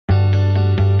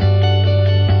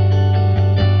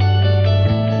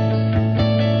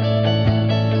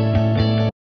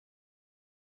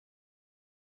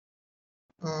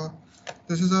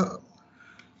This is a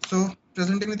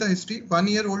presenting with a history.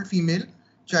 1-year-old female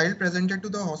child presented to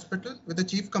the hospital with a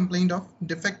chief complaint of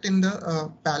defect in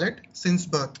the palate since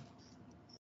birth.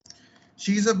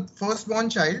 She is a firstborn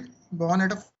child born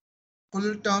at a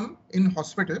full term in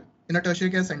hospital in a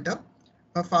tertiary care center.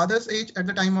 Her father's age at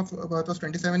the time of birth was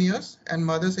 27 years and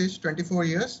mother's age 24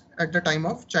 years at the time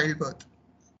of childbirth.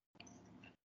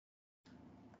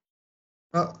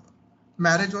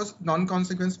 Marriage was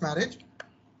non-consequence marriage.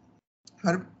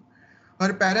 Her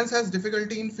parents has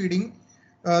difficulty in feeding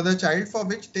the child, for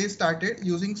which they started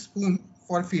using spoon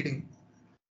for feeding.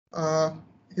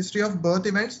 History of birth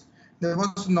events. There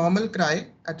was normal cry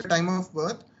at the time of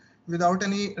birth without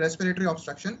any respiratory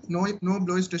obstruction. No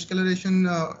bluish discoloration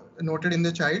noted in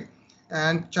the child,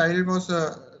 and child was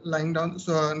lying down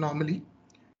normally.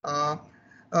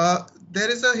 There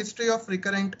is a history of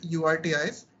recurrent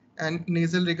URTIs and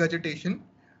nasal regurgitation,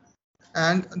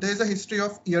 and there is a history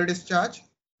of ear discharge.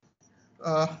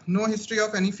 No history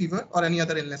of any fever or any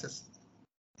other illnesses.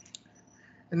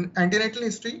 In antenatal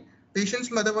history,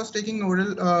 patient's mother was taking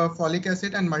oral folic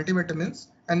acid and multivitamins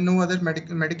and no other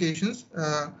medications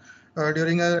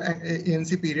during her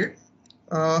ANC period.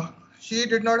 She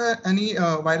did not have any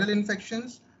viral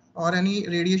infections or any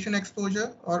radiation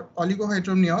exposure or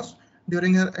oligohydramnios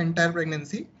during her entire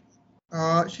pregnancy.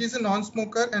 She is a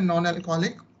non-smoker and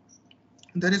non-alcoholic.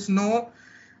 There is no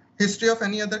history of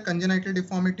any other congenital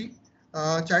deformity.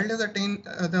 Child has attained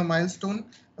the milestone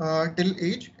till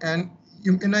age and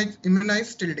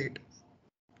immunized till date.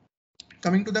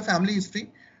 Coming to the family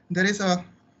history, there is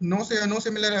no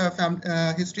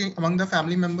similar history among the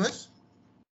family members.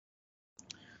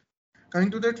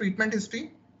 Coming to the treatment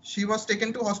history, she was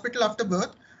taken to hospital after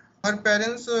birth. Her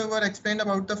parents were explained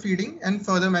about the feeding and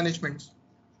further managements.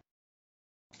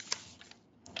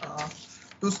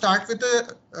 To start with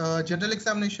the general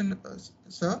examination,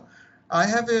 sir, I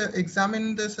have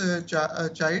examined this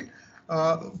child,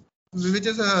 which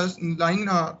is lying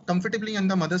comfortably in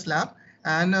the mother's lap,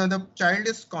 and the child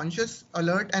is conscious,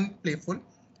 alert, and playful.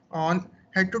 On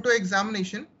head-to-toe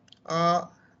examination,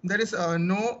 there is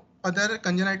no other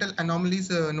congenital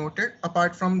anomalies noted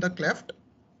apart from the cleft.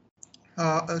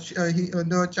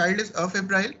 The child is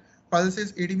afebrile, pulse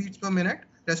is 80 beats per minute,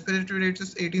 respiratory rate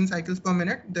is 18 cycles per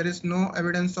minute. There is no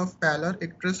evidence of pallor,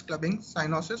 icterus, clubbing,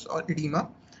 cyanosis, or edema.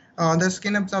 The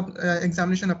skin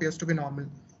examination appears to be normal.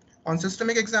 On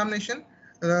systemic examination,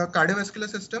 cardiovascular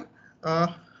system,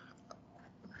 on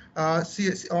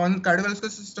cardiovascular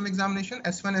system examination,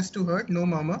 S1, S2 heard, no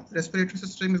murmur. Respiratory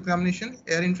system examination,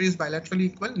 air entry is bilaterally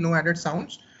equal, no added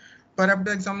sounds. Per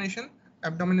abdo examination,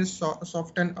 abdomen is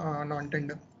soft and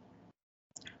non-tender.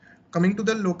 Coming to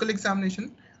the local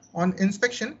examination, on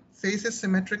inspection, face is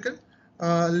symmetrical,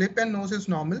 lip and nose is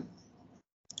normal.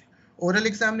 Oral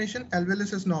examination,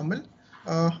 alveolus is normal.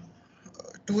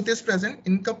 Tooth is present,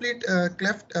 incomplete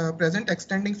cleft present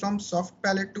extending from soft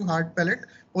palate to hard palate,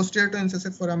 posterior to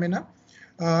incisive foramina.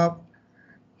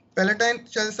 Palatine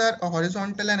shells are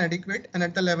horizontal and adequate and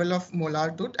at the level of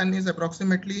molar tooth and is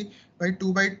approximately by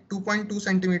 2.2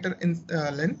 centimeter in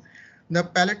length. The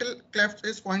palatal cleft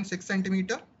is 0.6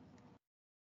 centimeter.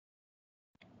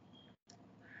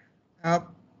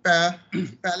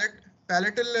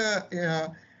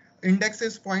 Palatal index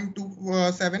is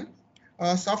 0.27.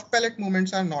 Soft palate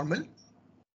movements are normal.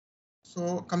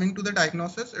 So coming to the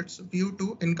diagnosis, it's due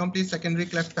to incomplete secondary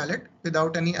cleft palate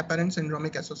without any apparent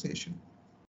syndromic association.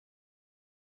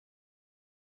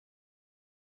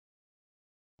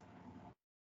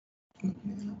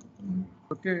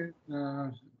 Okay,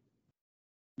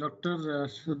 Dr.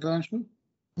 Sudhanshu?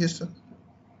 Yes, sir.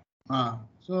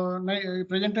 So you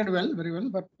presented well, very well,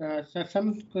 but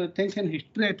some things in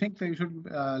history, I think you should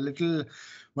little,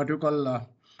 what you call,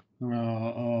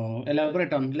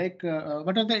 elaborate on. Like,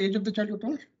 what is the age of the child you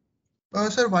told?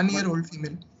 Sir, 1-year-old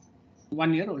female.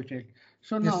 1-year-old child.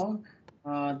 So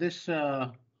yes. Now,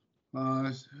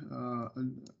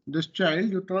 this child,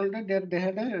 you told that they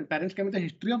had a parents came with a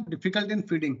history of difficulty in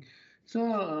feeding.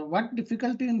 So, what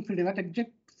difficulty in feeding? What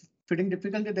exact feeding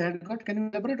difficulty they had got? Can you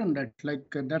elaborate on that? Like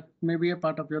that may be a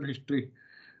part of your history.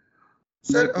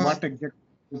 Sir, like what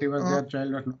exactly was their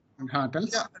child or not?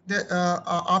 Yeah,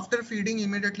 after feeding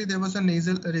immediately there was a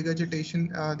nasal regurgitation,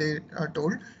 they are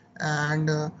told, and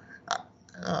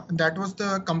that was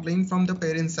the complaint from the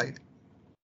parents' side.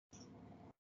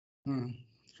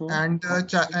 So, and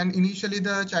initially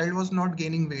the child was not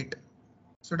gaining weight,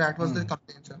 so that was the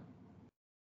complaint, sir.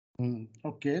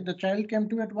 Okay, the child came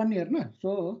to at 1 year, no?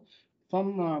 So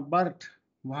from birth,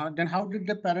 Then how did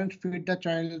the parents feed the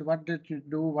child? What did you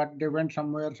do? What they went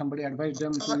somewhere? Somebody advised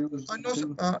them to use.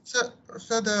 No, sir,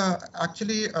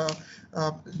 actually,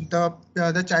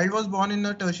 the child was born in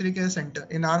a tertiary care center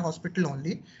in our hospital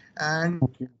only, and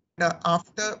Okay.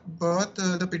 After birth,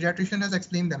 the pediatrician has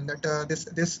explained them that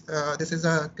this is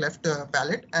a cleft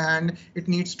palate and it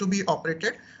needs to be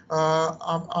operated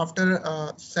after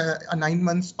 9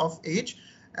 months of age.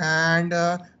 And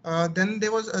then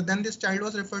this child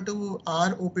was referred to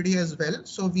our OPD as well.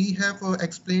 So we have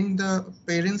explained the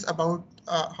parents about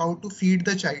how to feed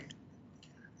the child.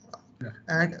 Yeah.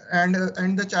 And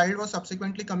the child was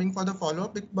subsequently coming for the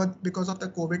follow-up, but because of the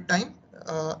COVID time,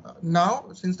 now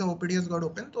since the OPD has got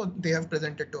open, so they have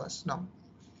presented to us now.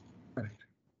 Correct.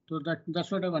 So that's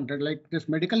what I wanted. Like this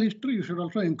medical history, you should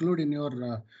also include in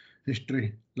your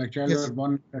history. Like child was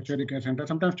born in tertiary care center.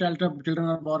 Sometimes children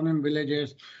are born in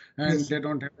villages and they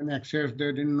don't have any access.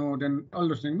 They didn't know. Then all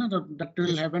those things. No, that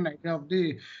will have an idea of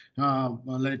the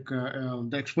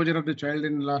the exposure of the child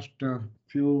in last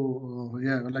few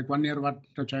like 1 year what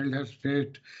the child has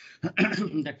faced.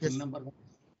 That's number one.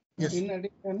 Yes. In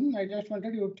addition, I just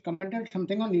wanted you to commented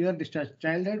something on ear discharge.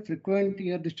 Child had frequent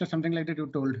ear discharge, something like that you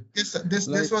told. Yes, this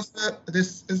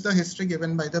is the history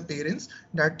given by the parents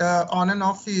that on and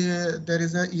off there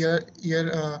is a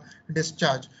ear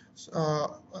discharge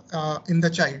in the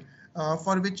child,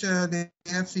 for which they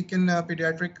have seeken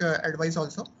pediatric advice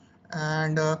also.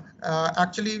 And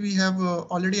actually, we have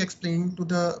already explained to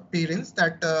the parents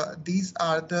that these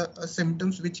are the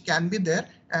symptoms which can be there,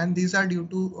 and these are due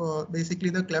to basically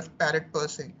the cleft palate per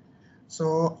se.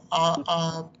 So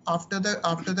after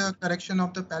the correction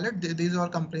of the palate, these all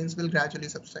complaints will gradually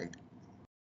subside.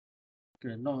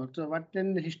 Okay, no. So what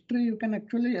in the history you can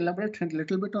actually elaborate a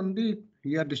little bit on the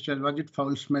ear discharge? Was it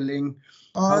foul smelling?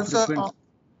 How frequent?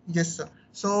 Yes, sir.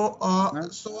 So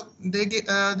they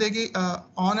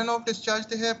on and off discharge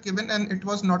they have given, and it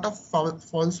was not a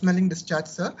foul smelling discharge,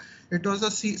 sir. It was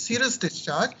a serous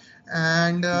discharge,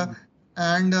 and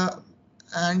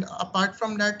apart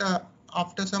from that,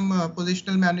 after some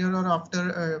positional manure or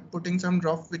after putting some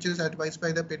drop, which is advised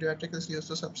by the pediatric, is used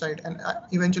to subside, and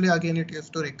eventually again it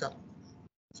used to recur.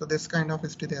 So this kind of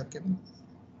history they have given.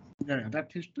 Yeah,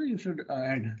 that history you should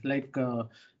add. Like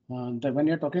when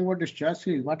you're talking about discharge,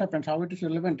 see what happens, how it is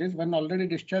relevant is when already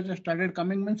discharge has started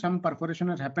coming, when some perforation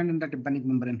has happened in the tympanic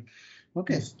membrane.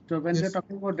 Okay, so when they're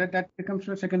talking about that, that becomes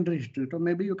a secondary history. So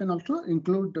maybe you can also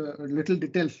include little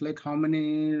details like how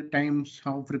many times,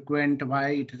 how frequent, why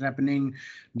it is happening.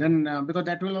 Then because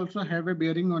that will also have a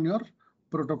bearing on your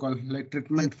protocol, like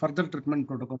treatment, further treatment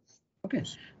protocol. Okay,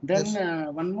 then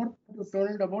one more you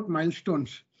told about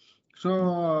milestones.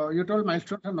 So you told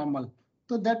milestones are normal.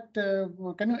 So that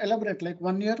can you elaborate, like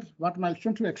 1 year, what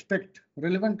milestones you expect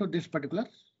relevant to this particular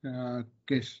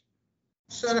case?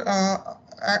 Sir,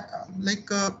 like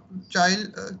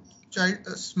child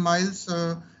smiles,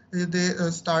 they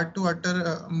start to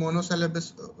utter monosyllabi,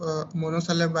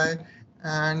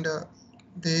 and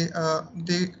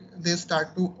they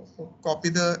start to copy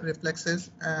the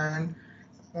reflexes, and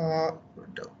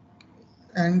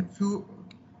few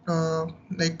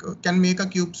like can make a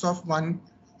cubes of one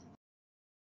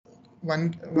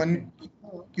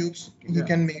cubes he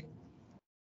can make.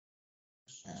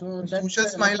 So social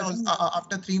smile also,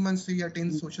 after 3 months he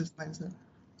attains social smile, sir.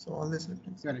 So all this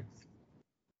happens. Correct.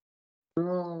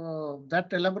 So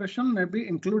that elaboration may be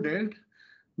included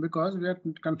because we are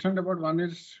concerned about one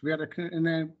is we are in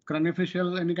a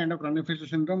craniofacial, any kind of craniofacial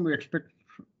syndrome, we expect,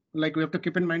 like we have to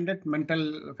keep in mind that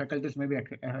mental faculties may be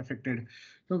affected.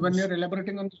 So when you're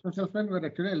elaborating on the social smile, we're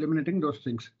actually eliminating those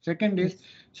things. Second is,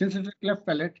 since it's a cleft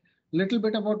palate, little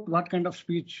bit about what kind of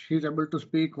speech he's able to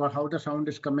speak, or how the sound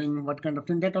is coming, what kind of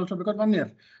thing. That also because 1 year.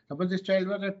 Suppose this child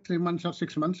was at 3 months or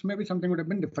 6 months, maybe something would have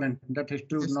been different. That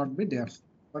history would not be there.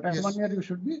 But at 1 year, you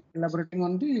should be elaborating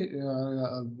on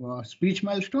the speech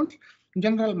milestones,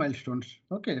 general milestones.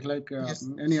 Okay, like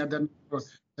any other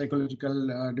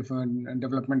psychological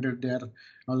development is there,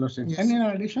 all those things. And in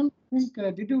addition, I think,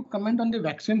 did you comment on the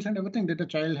vaccines and everything? Did the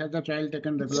child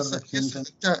taken regular vaccines?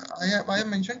 Yes, I have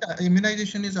mentioned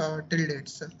immunization is till date,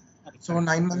 sir. So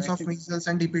 9 months of measles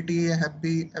and DPT, Hep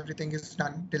B, everything is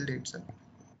done till date, sir.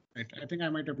 Right. I think I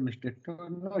might have missed it. So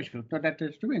no issue. So that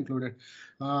is to be included.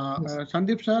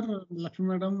 Sandeep sir, Lakshmi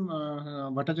madam,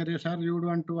 Bhattacharya sir, you would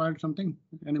want to add something?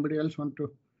 Anybody else want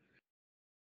to?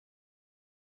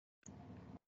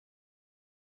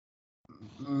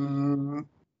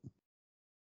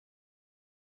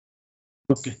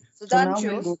 Okay.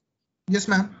 Sudhanshu. So yes,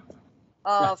 ma'am.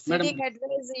 Feeding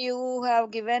advice you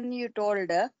have given, you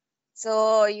told.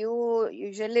 So you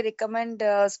usually recommend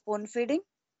spoon feeding?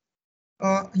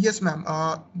 Yes, ma'am.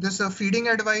 This feeding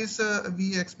advice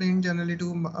we explain generally to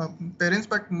parents,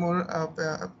 but more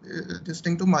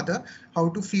distinct to mother, how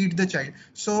to feed the child.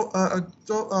 So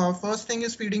first thing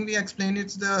is feeding. We explain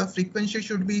it's the frequency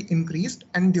should be increased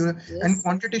and Yes.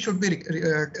 quantity should be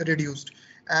reduced.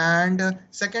 And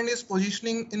second is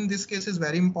positioning. In this case is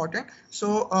very important.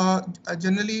 So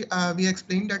generally we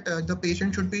explain that the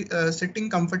patient should be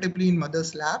sitting comfortably in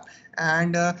mother's lap,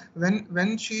 and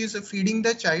when she is feeding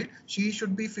the child, she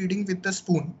should be feeding with the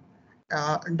spoon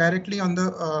directly on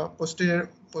the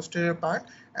posterior part.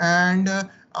 And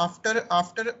after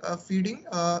feeding,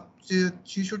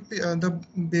 she should be the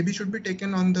baby should be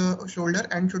taken on the shoulder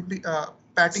and should be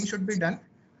patting should be done.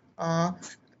 Uh,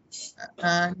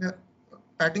 and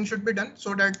patting should be done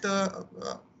so that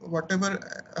whatever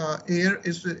air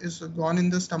is gone in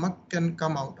the stomach can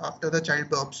come out after the child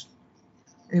burps.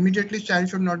 Immediately, child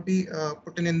should not be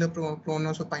put in the prone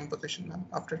or supine position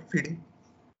after feeding.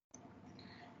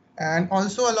 And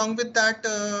also along with that,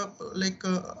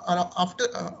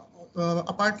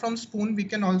 apart from spoon, we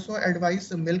can also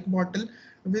advise a milk bottle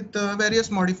with various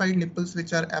modified nipples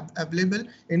which are available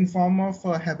in form of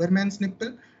Haberman's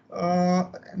nipple,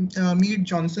 Mead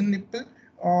Johnson nipple,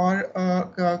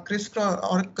 or crisscross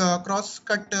or cross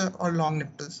cut or long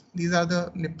nipples. These are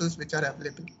the nipples which are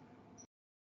available.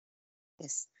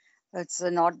 Yes. It's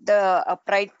not the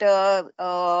upright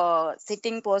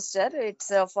sitting posture.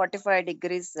 It's 45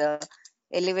 degrees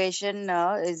elevation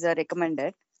is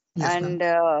recommended. Yes, And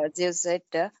as you said,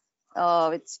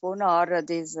 with spoon or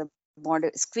this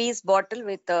squeeze bottle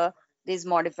with these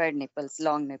modified nipples,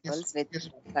 long nipples with yes,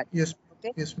 cut. yes,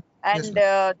 Okay. yes, yes, And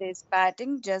this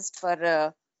patting just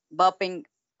for burping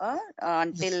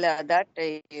until that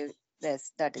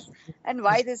yes, that is. And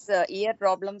why yes. this ear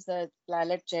problems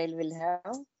Palate child will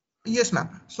have? Yes, ma'am.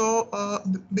 So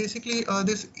basically,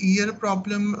 this ear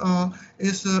problem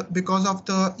is because of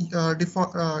the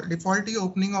defaulty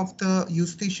opening of the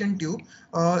eustachian tube.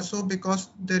 So because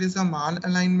there is a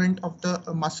malalignment of the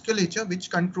musculature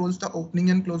which controls the opening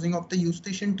and closing of the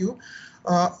eustachian tube.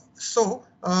 So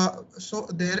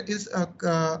there is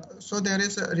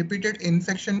a repeated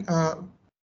infection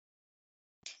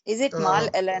Is it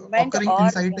malalignment occurring or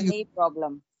inside the. any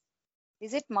problem?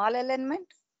 Is it malalignment?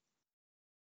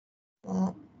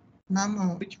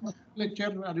 Ma'am, Which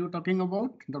musculature are you talking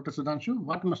about, Dr. Sudhanshu?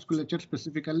 What musculature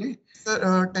specifically?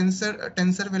 sir,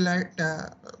 tensor villi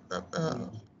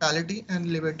palate and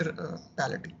levator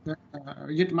palate.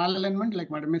 Is it malalignment, like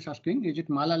Madam is asking? Is it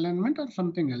malalignment or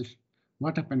something else?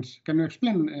 What happens? Can you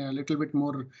explain a little bit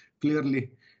more clearly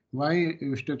why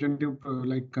eustachian tube,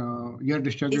 ear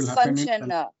discharge will happen in?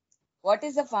 Dysfunction. What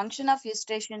is the function of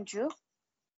eustachian tube?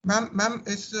 Ma'am,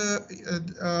 it's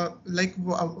like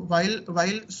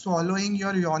while swallowing,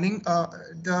 you're yawning.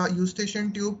 The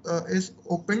eustachian tube is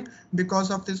opened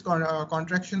because of this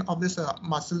contraction of this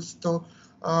muscles. So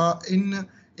in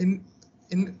in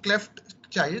in cleft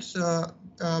childs,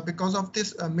 because of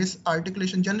this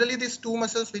misarticulation, generally these two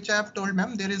muscles which I have told,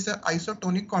 ma'am, there is a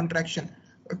isotonic contraction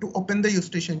to open the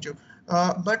eustachian tube.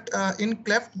 But in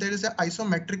cleft, there is an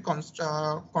isometric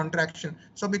contraction.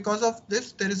 So because of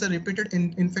this, there is a repeated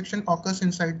infection occurs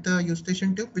inside the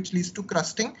eustachian tube, which leads to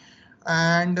crusting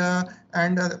and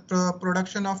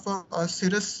production of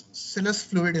serous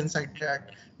fluid inside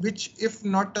that, which if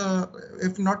not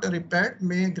repaired,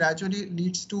 may gradually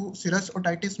leads to serous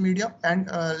otitis media and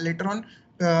later on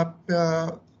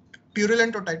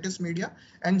purulent otitis media,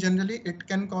 and generally it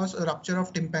can cause a rupture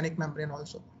of tympanic membrane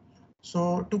also.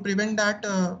 So to prevent that,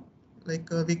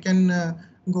 we can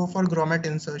go for grommet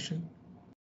insertion.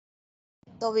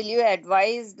 So will you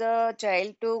advise the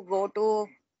child to go to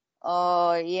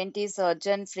ENT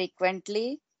surgeon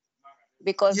frequently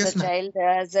because the Yes, ma'am. child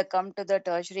has come to the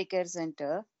tertiary care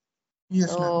center? Yes,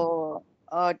 ma'am. So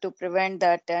to prevent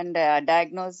that and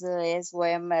diagnose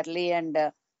SOM early and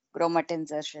grommet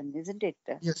insertion, isn't it?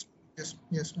 Yes,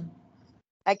 yes, ma'am.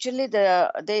 Actually,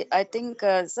 I think,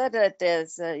 sir, that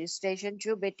this eustachian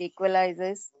tube, it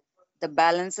equalizes the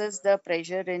balances the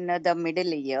pressure in the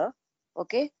middle ear.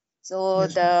 Okay, so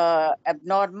Yes, ma'am. the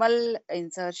abnormal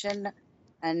insertion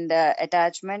and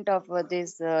attachment of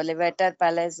this levator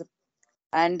palate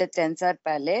and tensor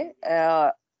palate,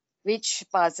 which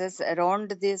passes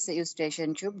around this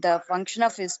eustachian tube, the function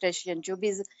of eustachian tube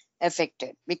is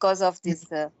affected because of Yes,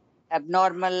 this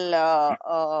abnormal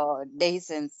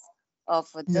dehiscence of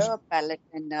yes, the palate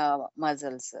and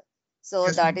muscles. So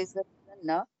yes, that ma'am. is the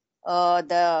reason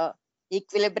the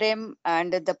equilibrium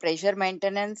and the pressure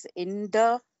maintenance in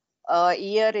the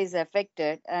ear is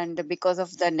affected, and because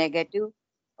of the negative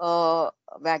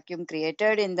vacuum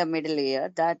created in the middle ear,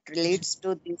 that Yes, leads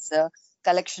to this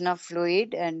collection of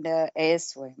fluid and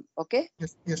ASOM. Okay.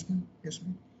 Yes, ma'am. Yes,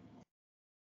 ma'am.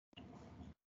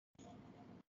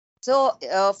 So,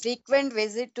 frequent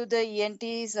visit to the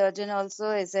ENT surgeon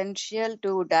also essential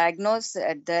to diagnose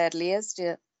at the earliest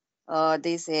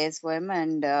this ASOM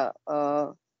and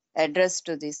address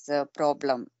to this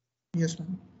problem. Yes,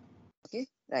 ma'am. Okay,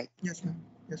 right. Yes, ma'am.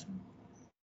 Yes, ma'am.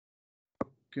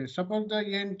 Okay, suppose the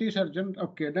ENT surgeon,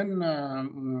 okay, then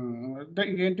the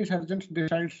ENT surgeon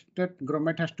decides that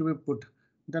grommet has to be put.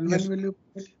 Then Yes. when will you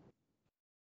put it?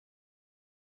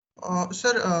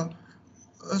 Sir,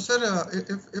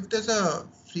 if there's a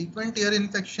frequent ear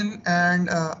infection and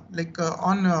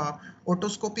on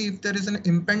otoscopy, if there is an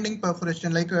impending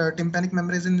perforation, like tympanic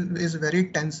membrane is very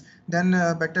tense, then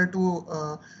better to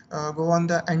go on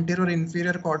the anterior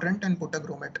inferior quadrant and put a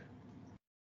grommet.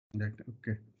 Right.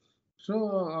 Okay.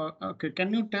 So, okay,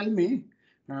 can you tell me,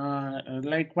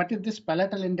 like, what is this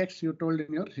palatal index you told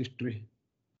in your history?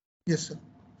 Yes, sir.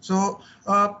 So,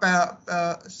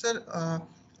 sir,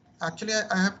 actually,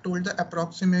 I have told the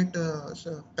approximate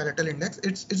palatal index.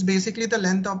 It's basically the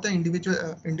length of the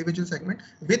individual segment,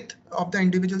 width of the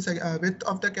width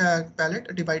of the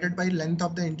palate divided by length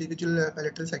of the individual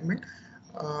palatal segment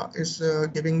is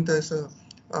giving this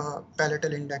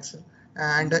palatal index.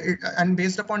 And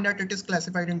based upon that, it is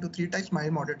classified into 3 types: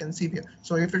 mild, moderate, and severe.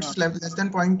 So if it's less than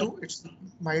 0.2, it's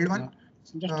mild one.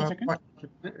 Just a second.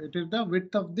 It is the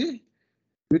width of the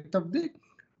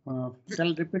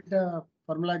shall repeat the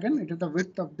formula again. It is the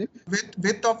width of the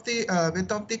width of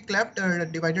the cleft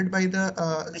divided by the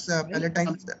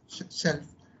palatine shelf.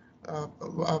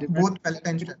 Both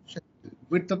palatine shelf.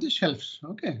 Width of the shelves.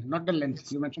 Okay, not the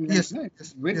length. You mentioned length. Yes. No?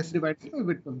 Yes. Width Yes. divided by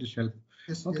width of the shelf.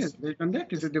 Yes. Okay, Yes. based on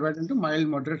that, it is divided into mild,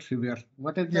 moderate, severe.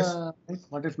 What is Yes.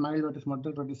 what is mild? What is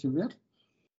moderate? What is severe?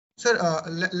 Sir,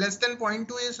 less than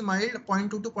 0.2 is mild,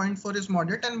 0.2 to 0.4 is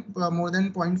moderate, and more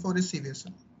than 0.4 is severe, sir.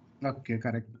 Okay,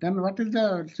 correct. Then what is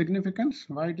the significance?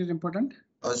 Why it is important?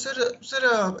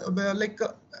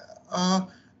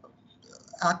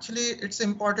 Actually, it's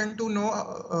important to know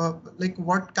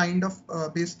what kind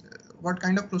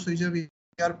of procedure we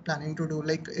are planning to do.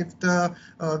 Like if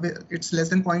it's less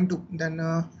than 0.2, then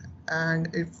and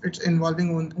if it's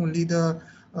involving only the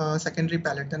secondary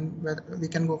palate, then we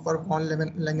can go for von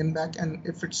Langenbach, and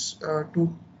if it's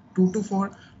 2 to 4,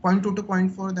 0.2 to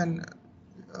 0.4, then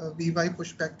VY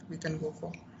pushback we can go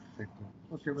for.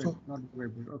 Okay, wait, not very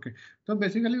good. Okay, so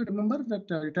basically, remember that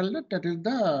you tell that is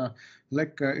the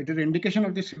it is indication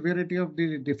of the severity of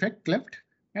the defect cleft,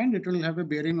 and it will have a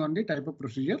bearing on the type of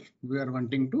procedure we are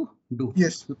wanting to do.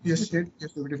 Yes. So Yes. If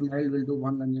it is mild, we'll do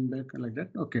one Langenbach like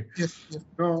that. Okay. Yes. Yes.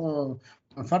 So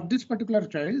for this particular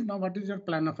child, now what is your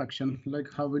plan of action?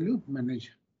 Like how will you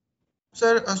manage?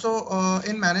 Sir,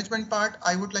 in management part,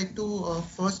 I would like to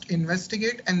first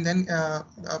investigate and then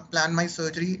plan my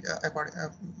surgery.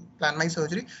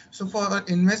 So for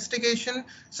investigation,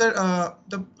 sir,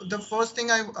 the first thing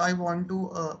I want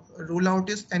to rule out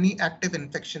is any active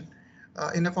infection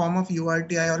in the form of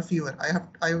URTI or fever.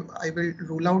 I will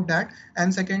rule out that,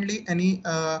 and secondly, any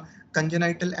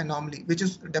congenital anomaly, which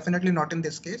is definitely not in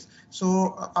this case.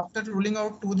 So after ruling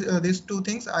out these two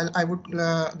things, I would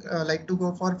like to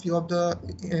go for a few of the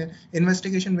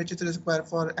investigation which is required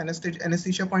for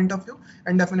anesthesia point of view,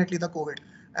 and definitely the COVID.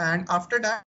 And after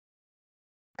that,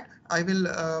 I will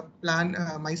plan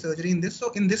my surgery in this.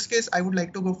 So in this case, I would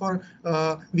like to go for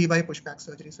VY pushback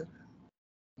surgery, sir.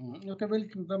 Okay, well,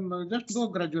 just go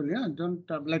gradually. Yeah? Don't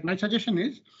like my suggestion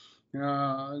is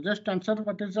just answer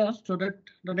what is asked so that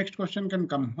the next question can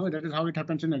come. Oh, that is how it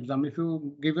happens in exam. If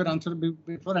you give your answer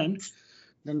beforehand,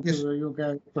 then Yes. you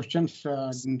get questions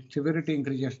severity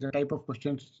increases, the type of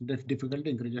questions difficulty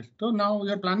increases. So now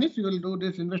your plan is you will do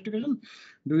this investigation,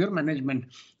 do your management.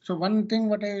 So one thing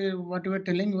what you were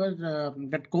telling was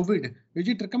that COVID, is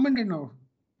it recommended now?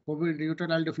 COVID, you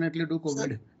told I'll definitely do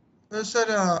COVID. Sir,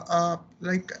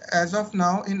 like as of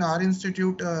now in our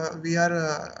institute, we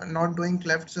are not doing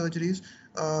cleft surgeries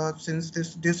since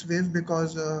this wave,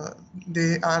 because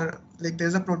they are like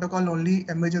there's a protocol only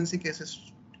emergency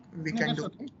cases we can do.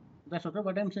 Okay. That's okay.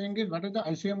 What I'm saying is, what is the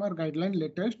ICMR guideline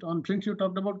latest on? Since you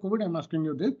talked about COVID, I'm asking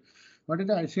you this: what is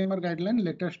the ICMR guideline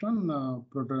latest on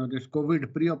this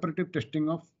COVID pre-operative testing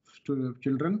of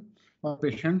children or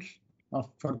patients for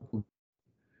COVID?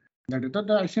 That is, the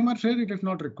ICMR says it is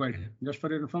not required. Just for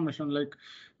your information, like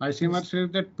ICMR says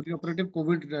that pre-operative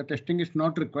COVID testing is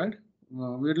not required.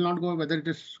 We will not go whether it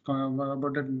is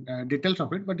about the details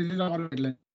of it, but this is our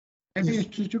guideline. If the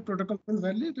institute protocol is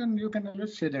valid, then you can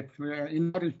always say that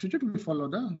in our institute we follow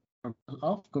the protocol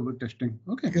of COVID testing.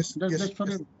 Okay, Yes. that's for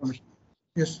your information.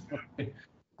 Yes. Okay.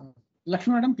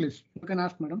 Lakshmi madam, please. You can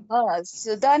ask, madam.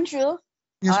 Sudhanshu,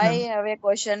 Yes, I ma'am. have a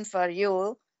question for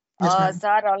you. Yes, ma'am.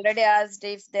 Sir already asked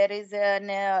if there is an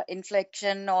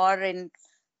infection or in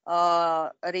a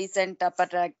recent upper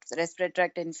tract, respiratory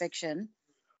tract infection.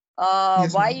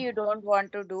 Yes, Why ma'am. you don't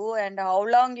want to do and how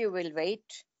long you will wait?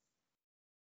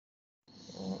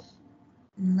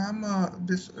 Ma'am,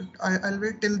 I'll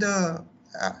wait till the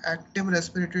active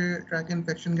respiratory tract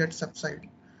infection gets subside.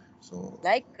 So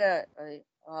Like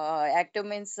active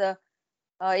means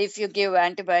if you give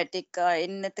antibiotic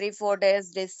in 3-4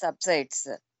 days, this subsides.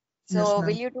 yes, So will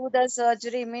ma'am. you do the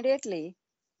surgery immediately?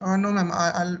 No, ma'am.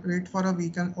 I'll wait for a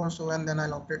weekend or so, and then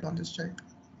I'll operate on this child.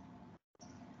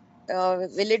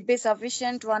 Will it be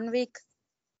sufficient 1 week?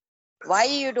 Why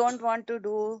you don't want to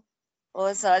do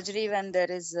surgery when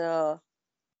there is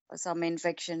some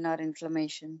infection or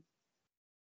inflammation?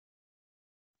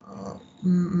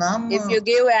 Ma'am, If you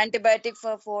give antibiotic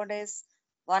for 4 days,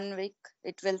 1 week,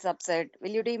 it will subside.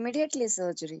 Will you do immediately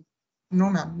surgery? no,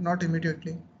 ma'am, not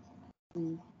immediately.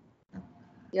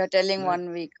 You're telling Right.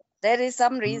 1 week. There is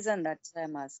some reason, that's why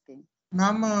I'm asking.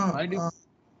 Ma'am, Why do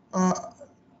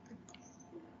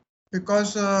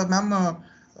because ma'am,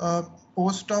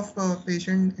 post of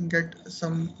patient get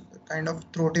some kind of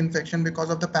throat infection because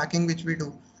of the packing which we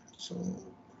do. So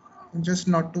just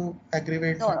not to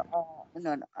aggravate No, that.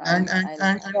 no, no. And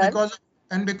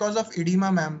Sure. because of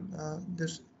edema, ma'am,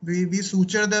 this we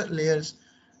suture the layers.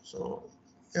 So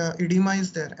edema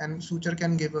is there and suture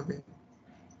can give away.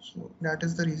 So that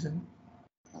is the reason.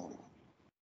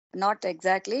 Not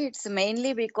exactly. It's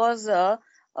mainly because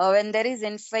when there is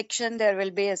infection, there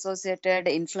will be associated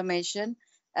inflammation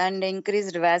and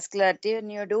increased vascularity. When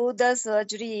you do the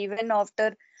surgery, even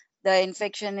after the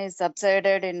infection is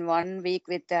subsided in 1 week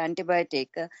with the antibiotic,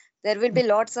 there will be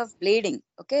lots of bleeding.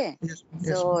 Okay. Yes, yes,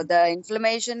 So ma'am. the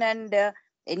inflammation and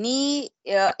any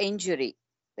injury,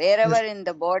 wherever Yes, in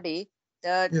the body,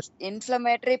 the yes,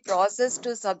 inflammatory process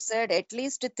to subside at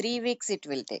least 3 weeks it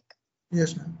will take.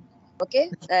 yes, ma'am. Okay,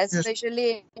 Yes, yes,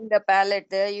 especially in the palate,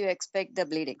 there you expect the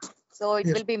bleeding, so it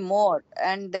yes, will be more.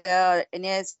 And in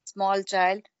a small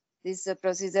child, this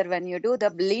procedure, when you do, the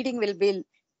bleeding will be,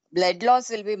 blood loss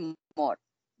will be more.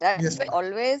 That's yes, why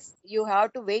always you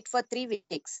have to wait for 3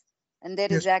 weeks. And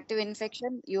there is yes, active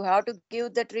infection, you have to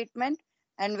give the treatment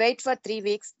and wait for 3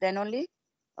 weeks, then only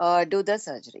do the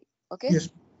surgery. Okay. yes,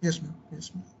 yes, ma'am.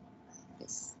 Yes, ma'am.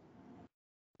 Yes,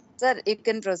 sir, you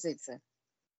can proceed, sir.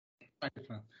 Right,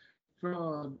 sir. So,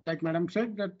 like Madam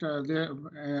said, that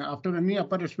after any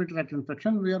upper respiratory tract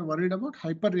infection, we are worried about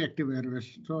hyperreactive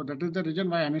airways. So that is the reason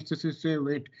why anesthetists say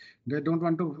wait. They don't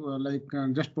want to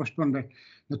just postpone that.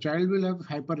 The child will have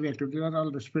hyperreactive. These are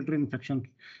all respiratory infections.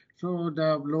 So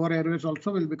the lower airways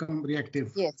also will become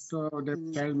reactive. Yes. So the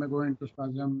child may go into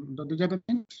spasm. So these are the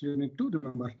things you need to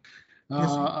remember.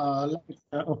 Yes,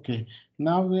 Okay.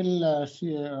 Now we'll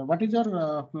see. What is your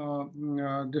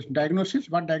this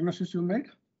diagnosis? What diagnosis you made?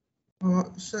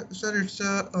 sir, it's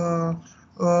a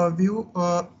view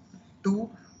to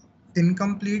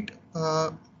incomplete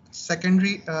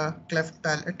secondary cleft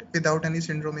palate without any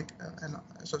syndromic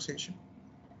association.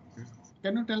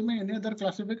 Can you tell me any other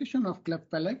classification of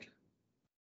cleft palate?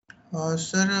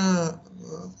 Sir,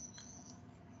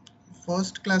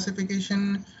 first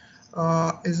classification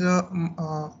is a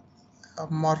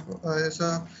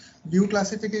view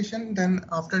classification. Then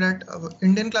after that,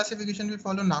 Indian classification we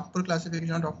follow Nagpur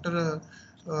classification, Dr.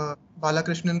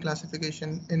 Balakrishnan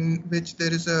classification, in which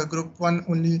there is a group 1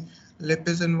 only lip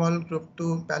is involved, group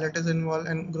 2 palate is involved,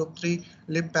 and group 3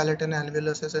 lip, palate, and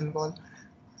alveolus is involved.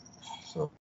 So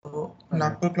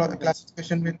Nagpur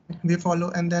classification we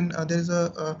follow, and then there is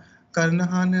a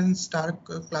Carnahan and Stark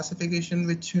classification,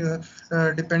 which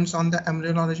depends on the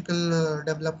embryological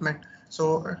development.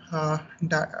 So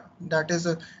that is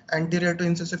anterior to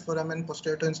incisive foramen and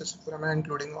posterior to incisive foramen,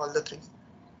 including all the three.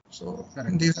 So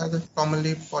these are the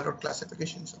commonly followed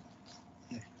classifications.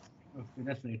 Yes. Okay,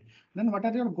 that's right. Then what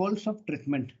are your goals of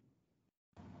treatment?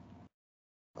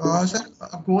 Sir,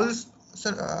 goals,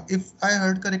 sir, if I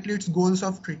heard correctly, it's goals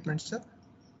of treatment, sir.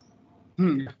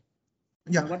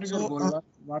 Yeah. What is So, your goal?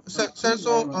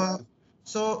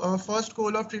 first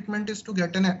goal of treatment is to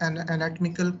get an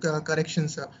anatomical correction,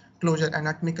 sir,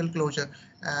 anatomical closure,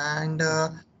 and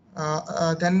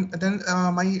then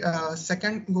my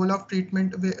second goal of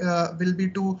treatment will be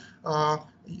to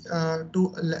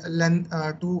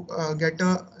get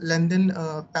a lengthen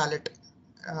palate.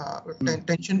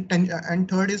 And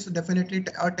third is definitely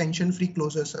a tension-free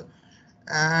closure, sir.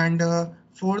 And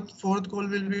fourth goal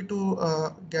will be to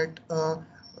get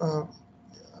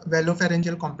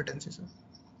velopharyngeal competency, sir.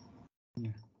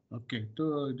 Yeah. Okay.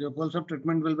 So the goals of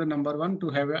treatment will be number 1 to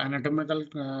have an anatomical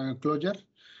closure.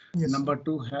 Yes. Number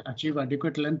 2, achieve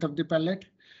adequate length of the palate.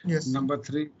 Yes. Number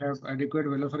 3, have adequate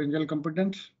velopharyngeal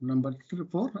competence. Number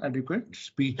 4, adequate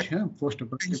speech.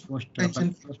 Post-operative,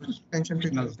 Tension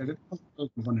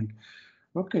component.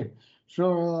 Okay.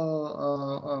 So,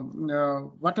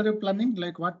 what are you planning?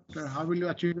 Like, how will you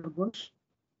achieve your goals?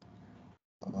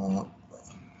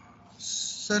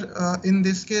 Sir, in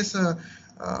this case,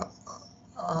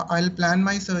 I'll plan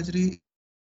my surgery,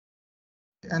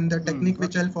 and the technique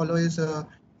which I'll follow is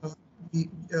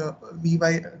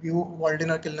VY view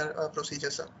Waldiner Killner procedure,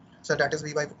 sir. So that is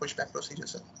VY pushback procedure,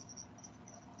 sir.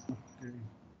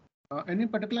 Okay. Any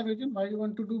particular reason why you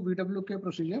want to do VWK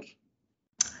procedure?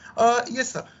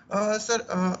 Yes, sir. Sir,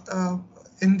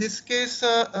 in this case,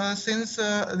 since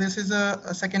this is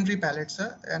a secondary palate,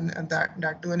 sir, and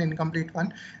that to an incomplete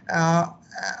one,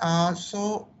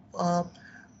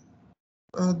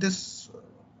 this,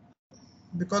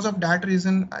 because of that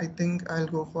reason, I think I'll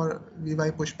go for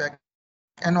VY pushback.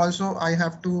 And also I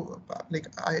have to,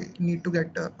 I need to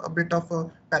get a bit of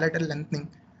a palatal lengthening.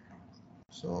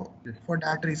 So for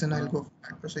that reason, I'll go for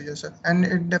that procedure, sir. And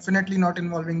it definitely not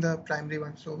involving the primary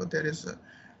one. So there is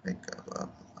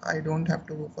I don't have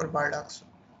to go for Bardak's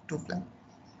tooth flap.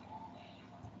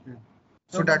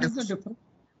 So that is the difference.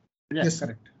 Yeah, yes,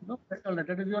 correct. No,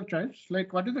 that is your choice.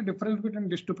 Like, what is the difference between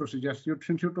these two procedures?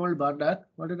 Since you told Bardak,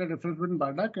 what is the difference between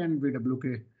Bardak and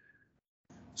VWK?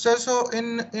 So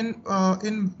in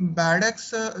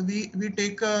Bardak's we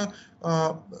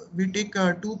take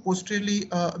two posteriorly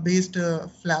based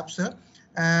flaps,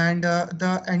 and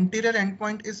the anterior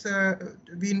endpoint is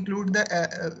we include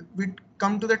the we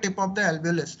come to the tip of the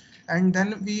alveolus, and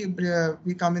then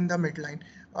we come in the midline.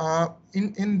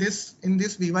 In this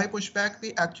VY pushback,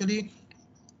 we actually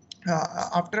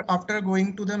after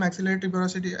going to the maxillary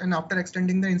tuberosity and after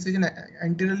extending the incision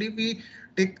anteriorly, we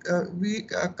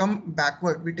come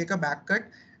backward. We take a back cut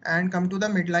and come to the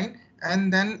midline,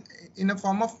 and then in a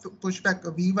form of pushback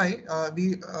VY,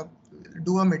 we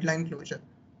do a midline closure.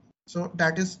 So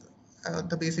that is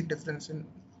the basic difference in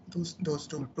those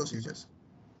two procedures.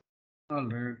 All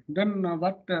right. Then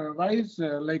why is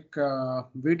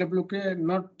VWK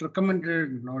not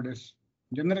recommended nowadays?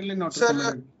 Generally not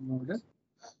recommended nowadays.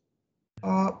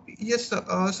 Yes, sir.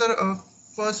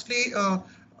 Firstly,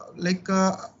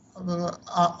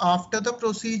 after the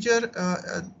procedure,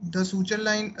 the suture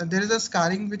line, there is a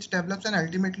scarring which develops, and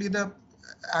ultimately the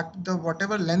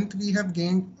whatever length we have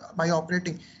gained by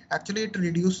operating, actually it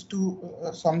reduced to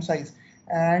some size,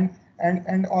 and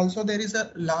also there is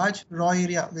a large raw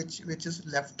area which is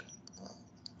left.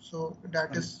 So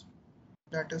that is.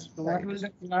 So what will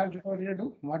that large raw area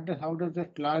do? How does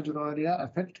that large raw area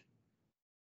affect?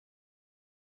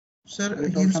 Sir,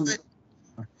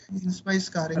 heals by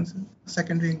scarring,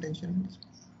 secondary intention.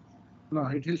 No,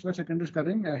 it heals by secondary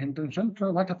scarring intention.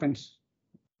 So what happens?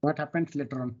 What happens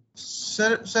later on?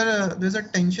 Sir, there's a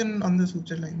tension on the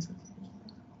suture line, sir.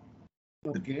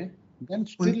 Okay. Then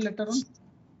still later on.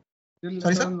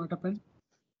 Sorry, sir? What happens?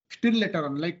 Still later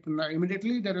on, like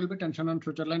immediately there will be tension on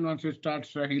suture line once it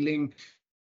starts healing.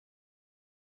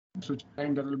 Suture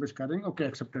line, there will be scarring. Okay,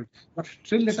 accepted. But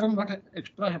still later on, what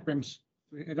extra happens?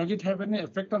 Does it have any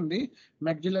effect on the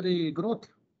maxillary growth?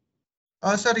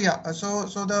 Sir, yeah. So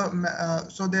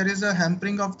there is a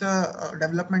hampering of the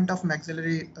development of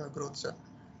maxillary growth, sir.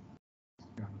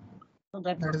 Yeah. So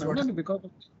that is what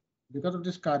because of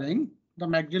this scarring, the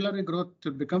maxillary growth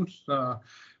becomes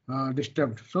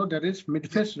disturbed. So there is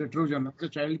mid-face retrusion. As the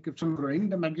child keeps on growing,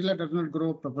 the maxilla does not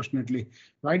grow proportionately.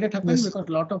 Why that happens? Yes. Because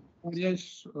a lot of area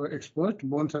is exposed,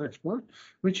 bones are exposed,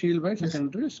 which heal by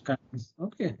secondary scarring.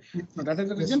 Okay, so that is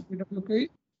the reason PWK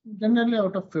generally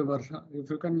out of favor. If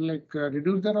you can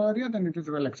reduce the raw area, then it is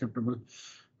well acceptable.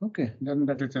 Okay, then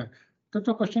that is a. So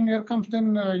the question here comes,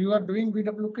 then you are doing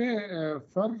VWK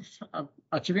for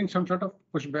achieving some sort of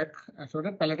pushback so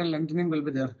that palatal lengthening will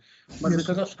be there. But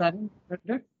because of scarring,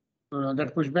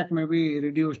 that pushback may be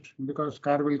reduced because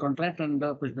scar will contract and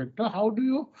pushback. So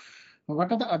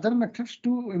what are the other methods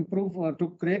to improve to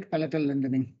create palatal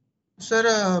lengthening? Sir,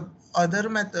 the other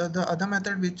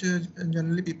method which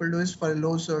generally people do is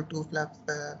furloughs or two flap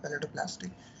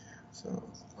palatoplasty. So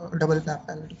double flap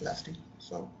palatoplasty.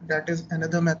 So that is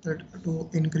another method to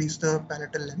increase the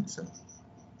palatal length, sir.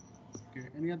 Okay.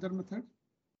 Any other method?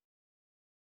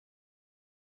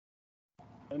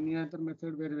 Any other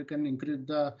method where we can increase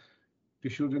the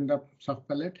tissues in the soft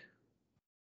palate?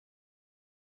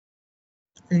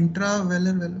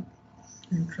 Intravelar velum.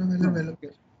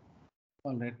 Okay.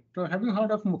 All right. So have you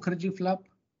heard of Mukherjee flap?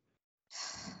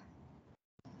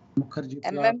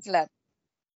 MM flap.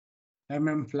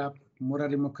 Flap,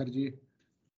 Murari Mukherjee.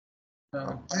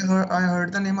 I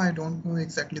heard the name. I don't know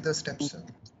exactly the steps, sir.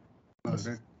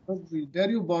 Right. So there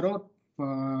you borrow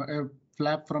a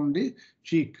flap from the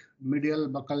cheek, medial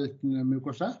buccal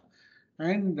mucosa,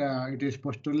 and it is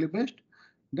posteriorly based.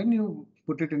 Then you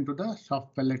put it into the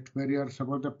soft palate where you are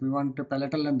supposed to you want a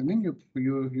palatal lengthening.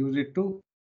 You use it to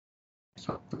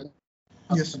soft palate.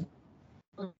 Yes.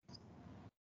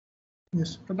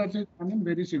 Yes. So that's it. I mean,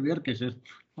 very severe cases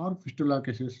or fistula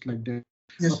cases like that.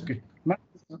 Yes. Okay,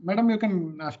 madam, you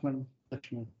can ask, madam.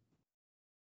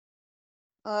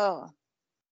 Oh,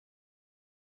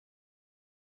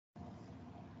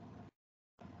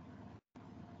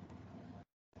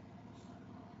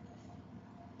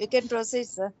 you can proceed,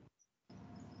 sir.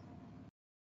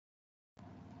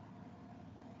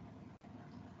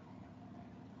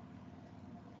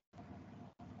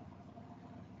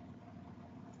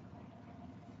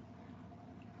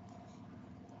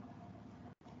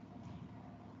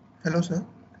 Hello, sir.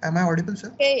 Am I audible,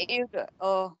 sir? Okay,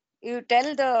 you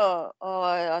tell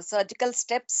the surgical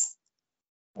steps.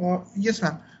 Yes,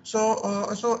 ma'am.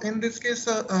 So in this case,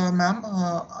 ma'am,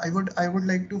 I would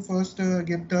like to first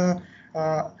give the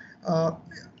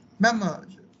ma'am.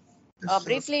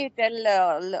 Briefly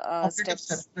tell Operative steps.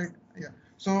 steps, right? Yeah.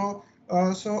 So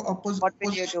What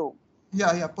will you do?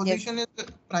 Yeah. Position is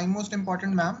the prime most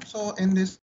important, ma'am. So in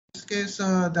this case,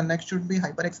 the neck should be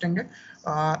hyperextended,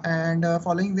 and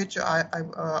following which I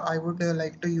would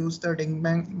like to use the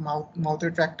Dingman mouth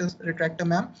retractor,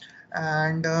 ma'am,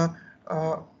 and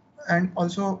and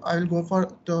also I will go for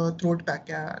the throat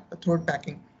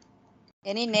packing.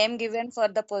 Any name given for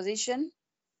the position?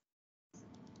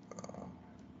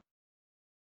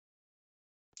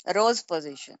 Rose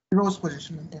position. Rose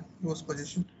position, yeah, rose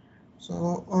position.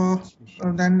 So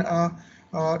then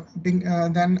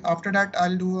after that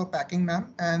I'll do a packing,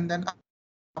 ma'am, and then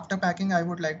after packing I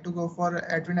would like to go for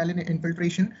adrenaline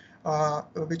infiltration,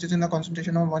 which is in the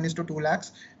concentration of 1:2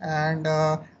 lakhs, and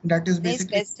that is Any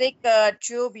basically specific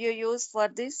tube you use for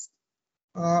this?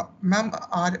 ma'am,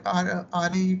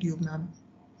 RAE tube, ma'am.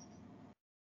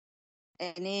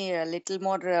 Any little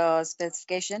more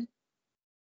specification?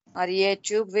 REA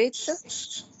tube with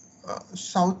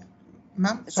South,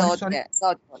 ma'am. South Sorry.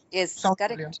 South Pole. Yes, South Pole,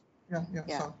 correct. yeah,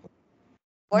 Yeah. South Pole.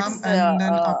 What Ma'am, is and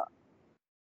then the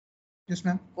yes,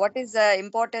 ma'am. what is the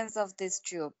importance of this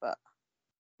tube?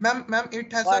 Ma'am,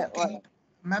 it has a kink.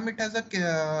 Ma'am, it has a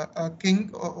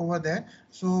kink over there.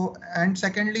 So, and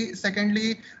secondly,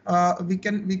 we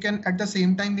can at the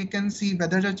same time we can see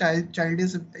whether the child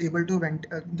is able to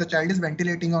the child is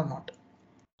ventilating or not.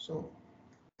 So,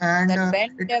 and that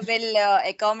bend it will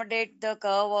accommodate the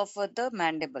curve of the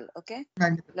mandible. Okay,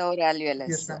 mandible. lower alveolus.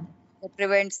 Yes, ma'am. It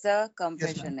prevents the Yes,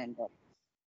 compression ma'am. and all.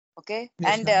 Okay, Yes,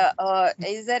 and ma'am.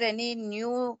 is there any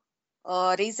new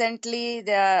recently?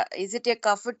 Is it a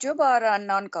cuffed tube or a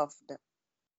non-cuffed?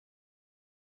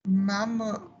 Ma'am,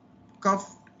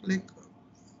 cuff like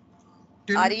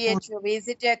till REA tube, is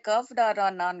it a cuffed or a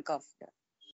non-cuffed?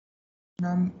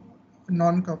 ma'am,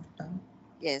 non-cuff, ma'am.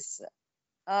 Yes.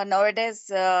 Nowadays,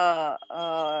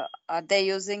 are they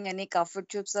using any cuffed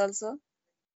tubes also?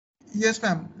 Yes,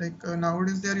 ma'am. Like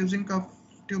nowadays they are using cuff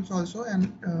tubes also,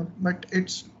 and but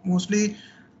it's mostly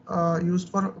used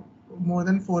for more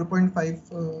than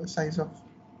 4.5 size of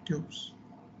tubes.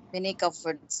 Many cuffed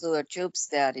tubes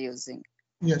they are using.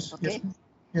 Yes, Okay. yes, ma'am.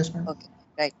 Yes, ma'am. Okay.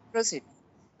 Right. Proceed.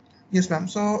 Yes, ma'am.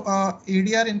 So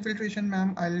ADR infiltration,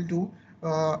 ma'am, I'll do,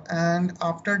 and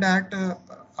after that,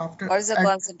 What is the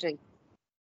concentration?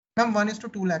 ma'am,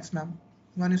 1:2 lakhs, ma'am.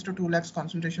 1:2 lakhs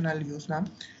concentration I'll use, ma'am,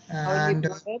 How will you and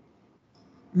prepare?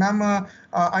 ma'am,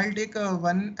 I'll take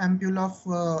 1 ampule of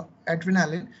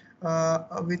adrenaline,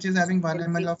 which is having 1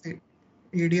 ml of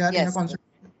ADR in a Yes. concentration.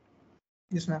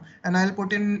 Yes, ma'am. And I'll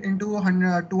put into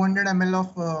 200 ml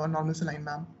of normal saline,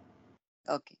 ma'am.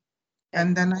 Okay.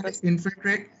 And then I'll Proceed.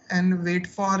 infiltrate and wait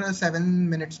for 7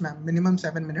 minutes, ma'am. Minimum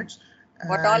 7 minutes.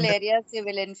 What all And areas you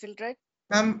will infiltrate?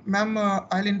 ma'am,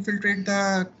 I'll infiltrate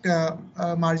the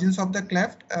margins of the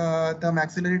cleft, the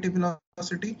maxillary tip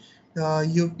velocity, the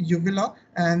uvula,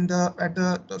 and at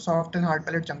the soft and hard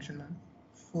palate junction, ma'am.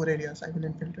 4 areas I will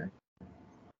infiltrate.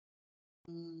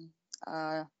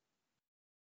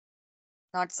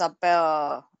 Not sub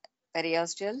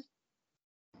periosteal.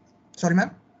 Sorry,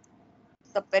 ma'am.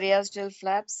 Subperiosteal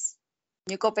flaps,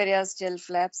 mucoperiosteal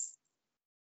flaps.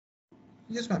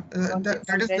 Yes, ma'am. Don't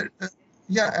That is infiltrate. the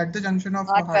yeah, at the junction of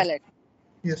Hard heart. palate.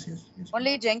 Yes.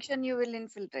 Only junction you will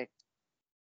infiltrate.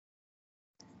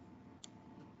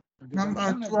 Ma'am,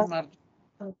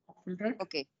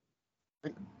 Okay.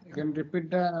 You can repeat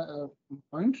the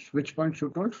points. Which points you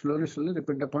told? Slowly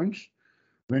repeat the points.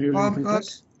 Where you will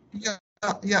infiltrate?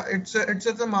 It's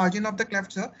at the margin of the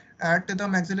cleft, sir, at the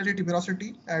maxillary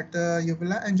tuberosity, at the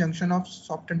uvula and junction of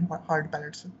soft and hard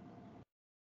palate, sir.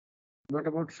 What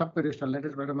about subperiosteal? That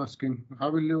is what I'm asking. How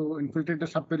will you infiltrate the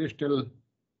subperiosteal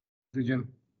region?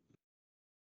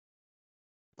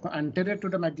 Anterior to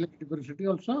the maxillary tuberosity,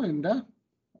 also in the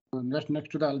just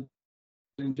next to the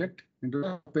inject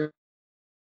into the.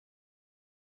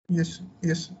 Yes,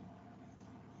 yes.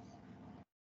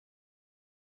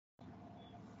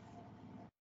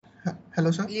 Hello,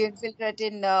 sir. Will you infiltrate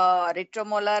in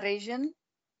retromolar region?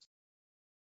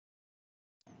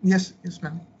 Yes,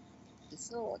 ma'am.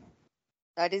 So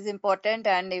that is important,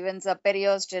 and even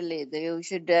subperiosteally, you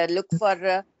should look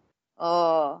for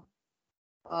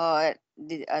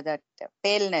that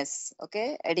paleness,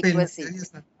 okay, adequacy.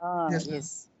 Yes, ma'am.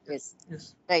 Yes.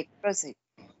 Right, proceed.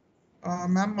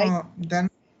 Ma'am, Right. then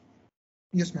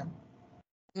yes, ma'am.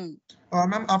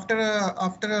 Ma'am, after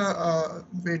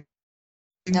waiting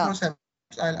for 7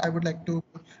 minutes, I would like to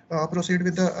proceed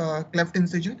with the cleft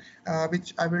incision,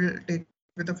 which I will take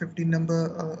with a 15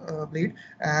 number blade,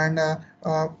 and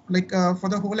for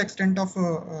the whole extent of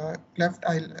cleft,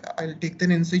 I'll take the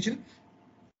incision,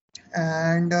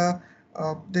 and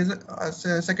there's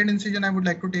a second incision I would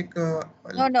like to take. No.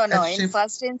 In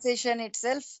first incision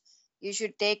itself, you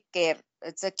should take care.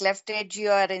 It's a cleft edge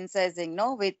you are incising,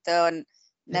 no, with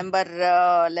number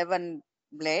 11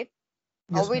 blade.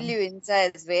 How will you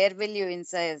incise? Where will you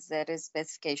incise? There is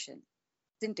specification,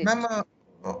 isn't it? Ma'am,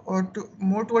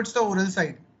 more towards the oral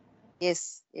side.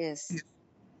 Yes.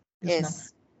 Ma'am.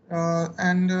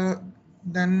 And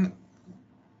then.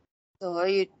 So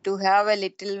you to have a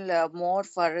little more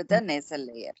for the nasal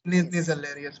layer. Nasal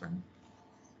layer, yes, ma'am.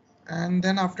 And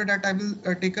then after that, I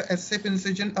will take a S-shape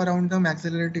incision around the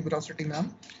maxillary tuberosity,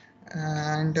 ma'am.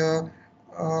 And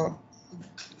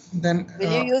then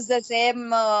will you use the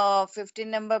same 15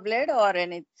 number blade or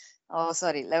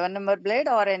 11 number blade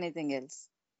or anything else?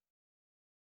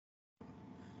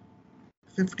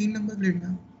 15 number blade,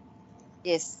 ma'am.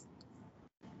 Yes.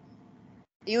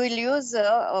 You will use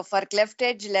for cleft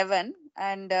edge 11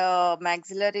 and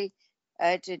maxillary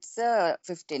edge it's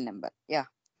 15 number. Yeah.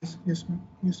 Yes, ma'am.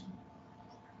 Yes.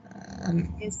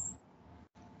 And yes.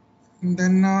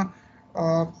 then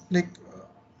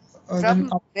from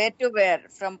where to where?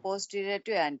 From posterior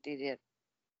to anterior.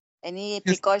 Any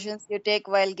precautions you take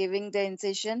while giving the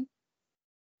incision?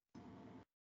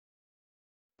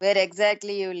 Where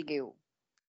exactly you will give?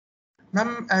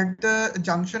 Ma'am, at the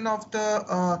junction of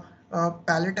the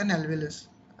palate and alveolus,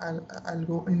 I'll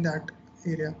go in that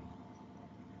area.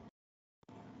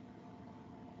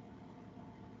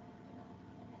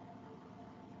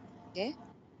 Okay.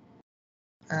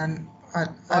 And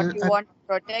what you want to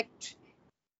protect?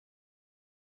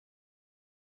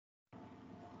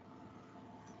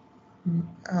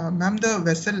 Ma'am, the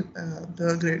vessel,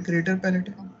 the greater palate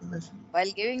vessel.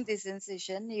 While giving this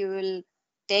incision, you will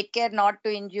take care not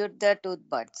to injure the tooth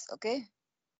buds. Okay.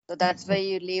 So that's why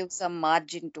you leave some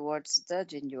margin towards the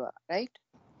gingiva, right?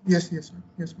 Yes, ma'am.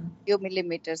 Few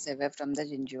millimeters away from the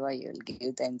gingiva, you will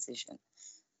give the incision.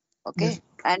 Okay. Yes.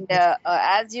 And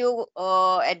as you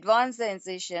advance the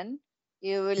incision,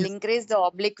 you will increase the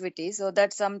obliquity so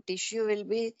that some tissue will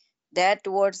be there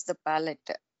towards the palate,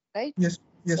 right? Yes.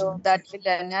 So that will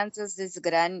enhances this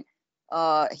grand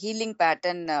healing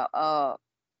pattern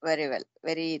very well.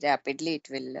 Very rapidly it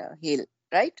will heal,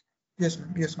 right? Yes,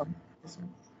 ma'am. Yes, ma'am.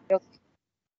 Okay.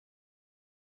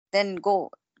 Then go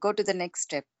to the next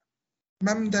step.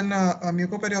 Ma'am, then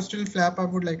mucoperiosteal flap I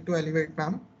would like to elevate,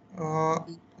 ma'am.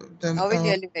 Then, how will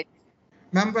you elevate?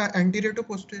 Ma'am, anterior to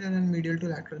posterior and medial to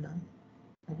lateral, ma'am.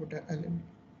 I would elevate.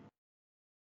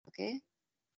 Okay.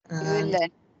 And you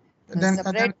will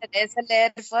separate the nasal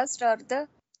layer first or the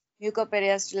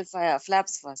mucoperiosteal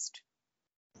flaps first?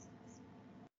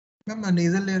 Ma'am,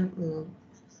 nasal layer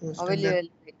first. How will you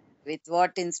elevate? With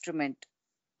what instrument?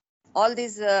 All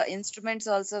these instruments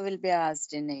also will be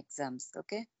asked in exams,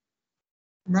 okay?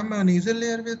 Ma'am, nasal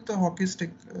layer with the hockey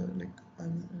stick,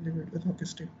 I'll elevate with hockey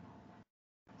stick.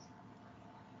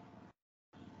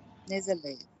 Nasal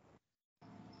layer.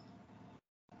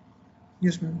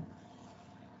 Yes, ma'am.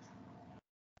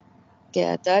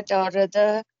 Okay, that or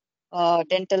the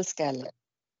dental scalp.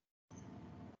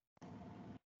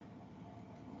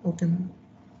 Okay, ma'am.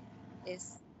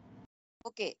 Yes.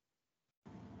 Okay.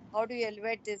 How do you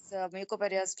elevate this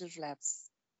mucoperiosteal flaps?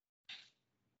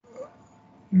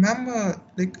 Ma'am,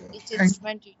 which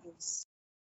instrument you use?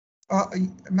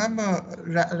 Ma'am,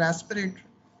 respirator,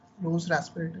 rose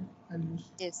respirator I'll use.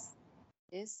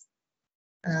 Yes.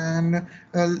 And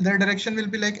the direction will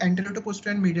be like anterior to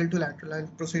posterior and medial to lateral. I'll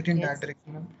proceed in that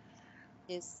direction, ma'am.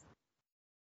 Yes.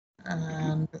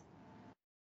 And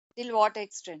Till what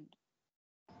extent?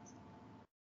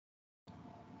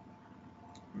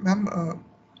 ma'am,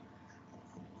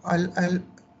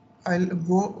 I'll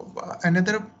go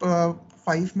another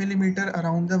 5 millimeter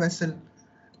around the vessel,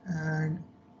 and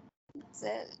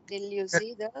So, till you uh,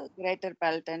 see the greater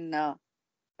Palatine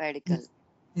pedicle. yes,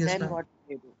 yes, Then ma'am. what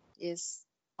do you do? Yes.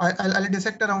 I'll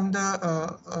dissect around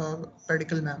the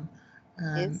pedicle, ma'am,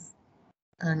 Yes.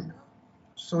 and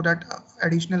so that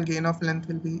additional gain of length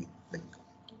will be like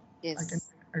I can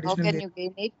Yes. How additional can gain. you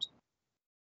gain it?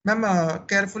 Ma'am,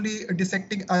 carefully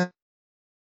dissecting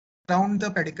around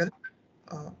the pedicle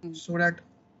so that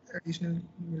additional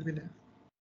will be there.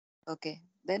 Okay.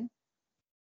 Then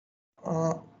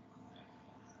Uh,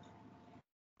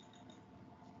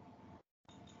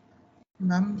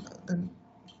 Ma'am, the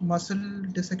muscle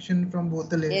dissection from both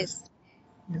the layers.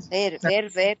 yes.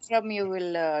 Yes. Where from you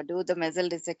will do the muscle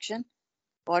dissection?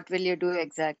 What will you do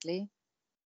exactly?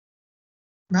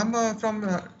 Ma'am, from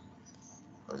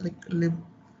like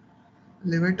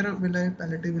levator villi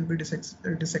palate will be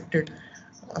dissected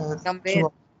From where?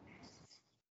 throughout.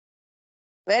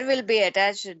 Where will be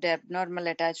attached the abnormal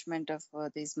attachment of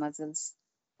these muscles?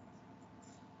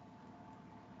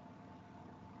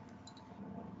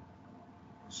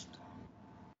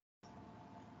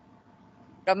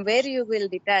 From where you will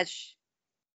detach?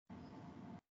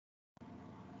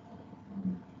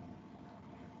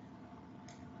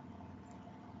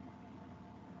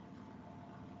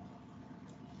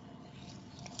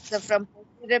 So from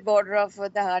posterior border of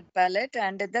the hard palate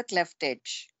and the cleft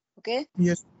edge. Okay.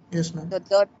 Yes, yes, ma'am.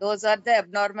 So those are the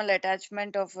abnormal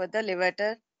attachment of the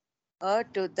levator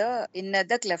to the inner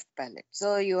the cleft palate.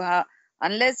 So you have,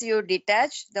 unless you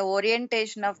detach, the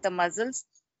orientation of the muscles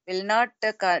will not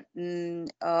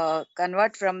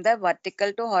convert from the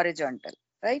vertical to horizontal,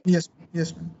 right? Yes,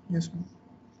 yes, ma'am. Yes, ma'am.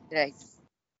 Right.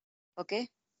 Okay.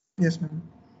 Yes, ma'am.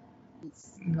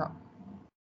 Now,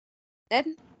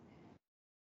 Then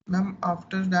ma'am,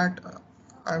 after that,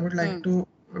 I would like to.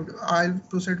 I'll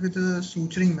proceed with the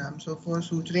suturing, ma'am. So for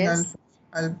suturing, yes,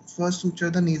 I'll first suture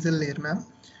the nasal layer, ma'am,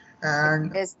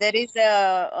 and yes, there is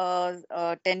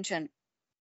a tension.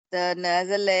 The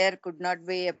nasal layer could not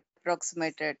be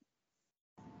approximated.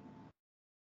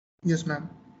 yes, ma'am.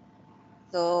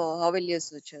 So how will you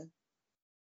suture?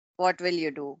 What will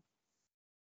you do?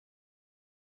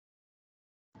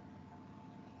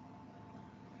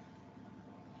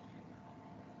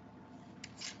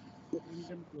 Bring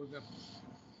them closer.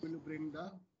 Will you bring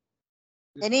the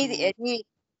this Any to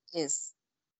yes.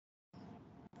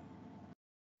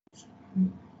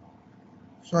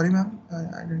 Sorry, ma'am.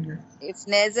 I didn't get. If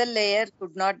nasal layer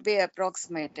could not be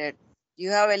approximated, you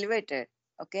have elevated.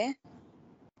 Okay.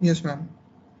 Yes, ma'am.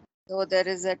 So there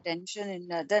is a tension in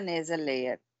the nasal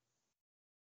layer.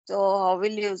 So how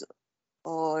will you,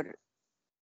 or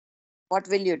what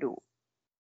will you do?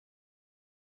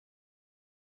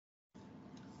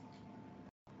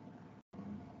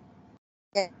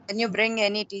 Can you bring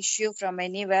any tissue from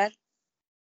anywhere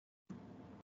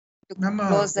to Ma'am,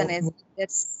 close the nasal?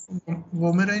 Yes.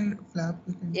 vomerine flap.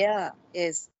 You can, Yeah.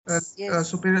 Yes. Yes.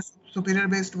 superior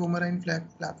based vomerine flap.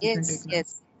 You can Yes. take, ma'am.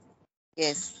 Yes.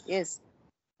 Yes. Yes.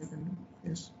 You can do.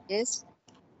 Yes, Yes.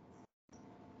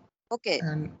 Okay.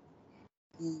 and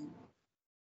Mm.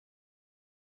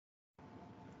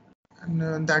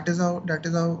 that is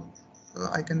how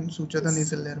I can suture the Yes.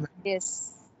 nasal layer, ma'am.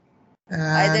 Yes.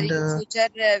 Either And you suture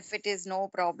if it is no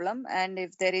problem, and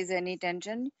if there is any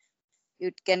tension,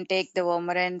 you can take the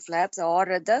vomerine flaps, or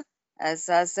the, as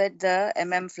I said,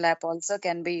 the flap also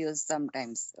can be used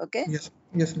sometimes. Okay. yes,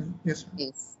 yes, ma'am. Yes, ma'am.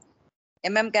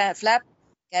 Yes. Flap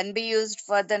can be used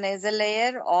for the nasal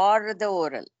layer or the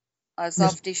oral or Yes,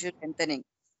 soft tissue lengthening.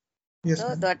 yes, So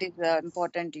ma'am. that is the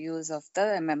important use of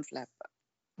the flap.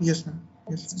 Yes, ma'am.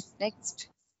 Yes, ma'am. Next.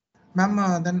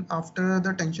 Ma'am, then after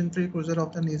the tension-free closure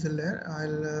of the nasal layer,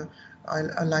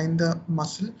 I'll align the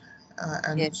muscle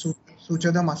and Yes.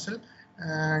 suture the muscle,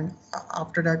 and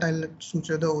after that I'll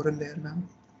suture the oral layer, ma'am.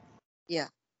 Yeah.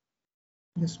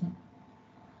 Yes, ma'am.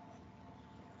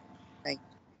 Right.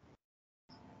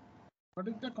 what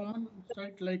is the common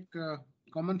site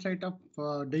common site of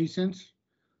dehiscence?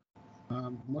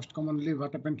 Most commonly,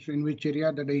 what happens in which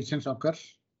area the dehiscence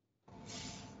occurs?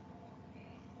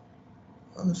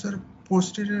 Sir,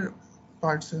 posterior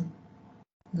part, sir.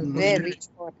 The Where? posterior. Which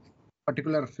part?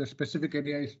 Particular specific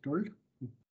area is told.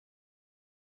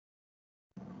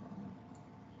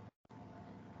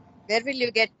 Where will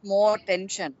you get more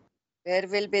tension? Where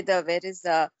is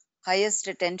the highest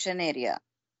tension area?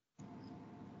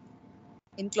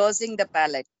 Enclosing the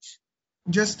palate.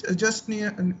 Just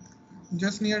near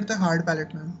Just near the hard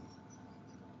palate, ma'am.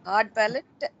 Hard palate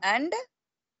and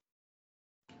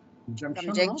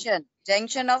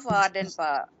junction of hard and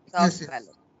soft Yes, yes.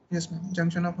 palate. Yes, ma'am.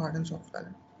 Junction of hard and soft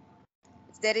palate.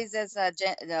 If there is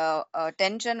a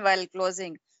tension while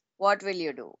closing, what will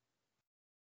you do?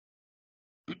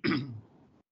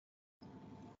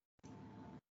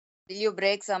 Will you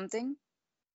break something?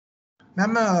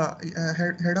 Ma'am,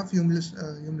 head of humerus,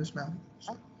 ma'am.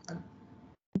 So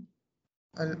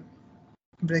I'll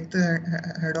break the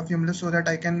head of humerus so that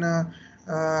I can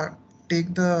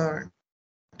take the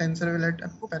tensor palate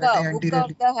Hook anteriorly.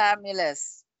 of the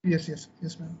hamulus. Yes,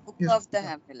 ma'am. Hook Yes, of the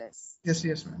hamulus.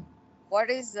 yes, ma'am. What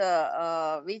is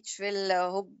which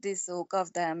will hook this hook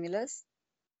of the hamulus?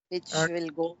 Which will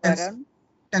go around?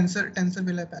 Tensor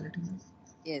villi palate.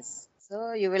 Yes.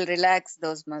 So you will relax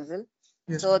those muscles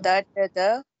Yes, so ma'am. that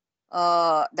the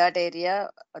that area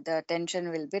the tension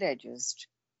will be reduced.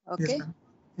 Okay.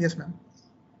 Yes, ma'am.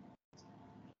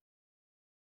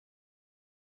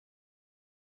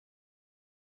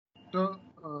 So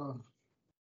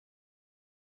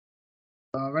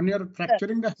when you are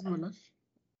fracturing the hamulus.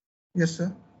 Yes,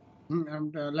 sir.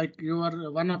 And like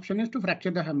one option is to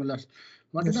fracture the hamulus.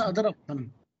 What is the other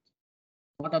option?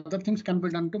 What other things can be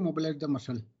done to mobilize the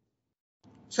muscle?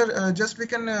 Sir, just we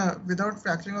can without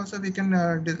fracturing also we can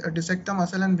dissect the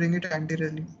muscle and bring it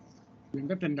anteriorly. Bring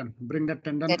the tendon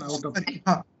out of.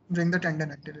 Bring the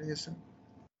tendon anteriorly. Yes, sir.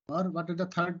 Or what is the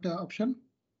third option?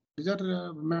 These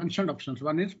are mentioned options.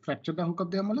 One is fracture the hook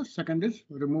of the hamulus. Second is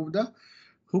remove the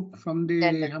hook from the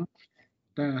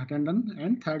tendon.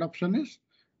 And third option is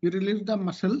you release the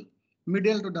muscle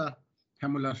medial to the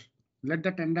hamulus. Let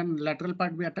the tendon lateral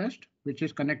part be attached, which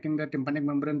is connecting the tympanic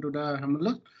membrane to the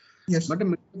hamulus. Yes. But the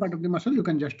middle part of the muscle you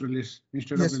can just release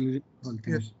instead of releasing whole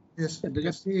things. Yes. These are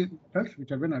the methods which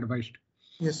have been advised.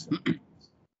 Yes.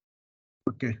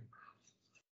 Okay.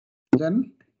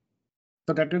 Then,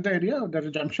 so that is the area. The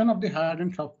junction of the hard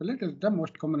and soft palate is the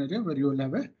most common area where you will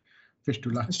have a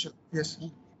fistula. Yes.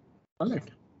 All right.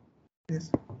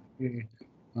 Yes. Okay.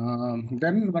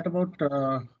 Then what about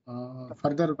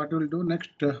further? What will do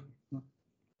next?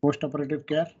 Post-operative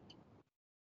care.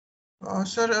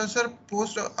 Sir,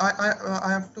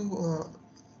 I have to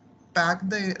pack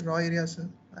the raw area, sir.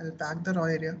 I'll pack the raw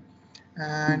area,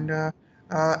 and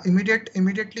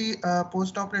immediately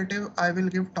post-operative, I will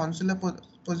give tonsillar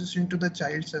position to the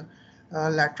child, sir.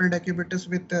 Lateral decubitus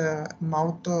with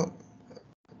mouth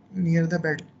near the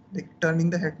bed, like turning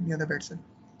the head near the bed, sir.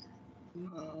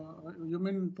 You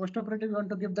mean post-operative? You want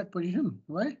to give that position?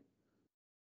 Why?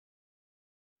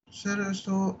 Sir,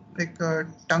 so like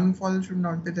tongue fall should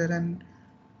not be there and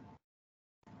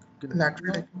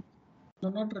lateral. No,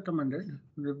 not recommended.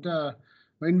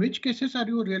 In which cases are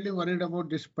you really worried about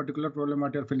this particular problem?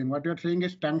 What you're feeling? What you're saying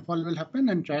is tongue fall will happen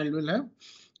and child will have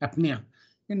apnea.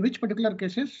 In which particular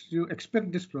cases you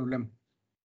expect this problem?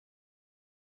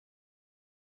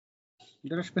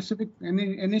 There are specific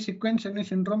any sequence, any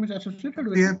syndrome is associated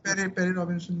with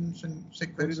Perry-Robinson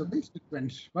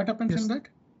sequence. What happens in that?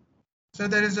 So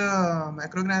there is a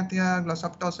macrogranthia,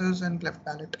 glossoptosis, and cleft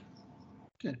palate.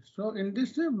 Okay, so in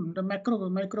this the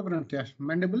microgranthia,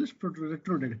 mandible is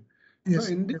retruded. Yes,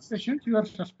 so in this patient, you are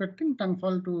suspecting tongue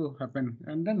fall to happen,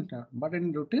 and then but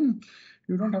in routine,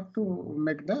 you don't have to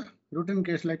make the routine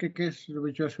case like a case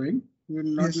which you are showing. You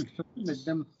will not make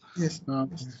them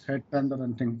head turned or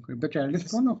anything. If the child is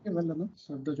prone, okay, well enough.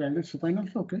 So if the child is supine,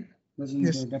 also okay.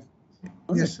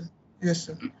 Yes,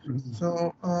 sir.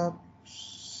 So,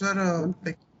 sir,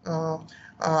 like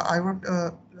I would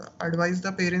advise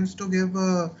the parents to give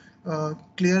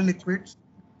clear liquids.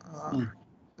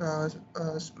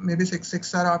 Maybe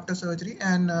 6 hours after surgery,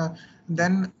 and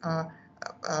then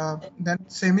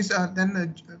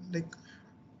like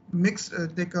mix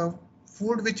like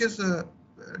food which is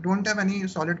don't have any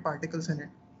solid particles in it,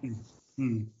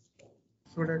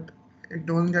 so that it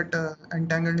don't get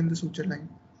entangled in the suture line.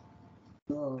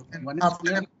 So one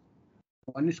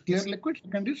is clear liquids,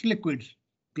 second is liquids.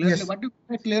 What do you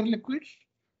say clear liquids?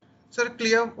 Sir,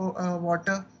 clear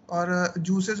water or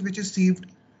juices which is sieved,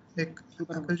 like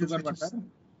apple juice,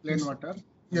 plain water.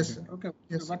 Yes. Okay.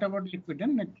 So what about liquid?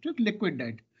 Then next is liquid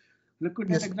diet. Liquid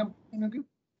diet example can you give?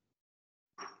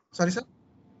 Sorry, sir.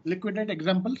 Liquid diet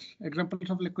examples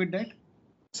of liquid diet.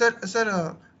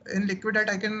 Sir, in liquid diet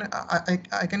I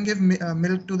can give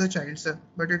milk to the child, sir,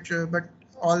 but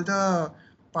all the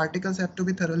particles have to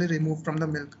be thoroughly removed from the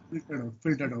milk.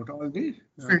 Filtered out. All the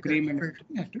cream and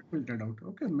everything has to be filtered out.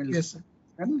 Okay, milk. Yes, sir.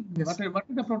 And what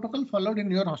is the protocol followed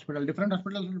in your hospital? Different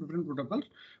hospitals have different protocols.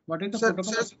 What is the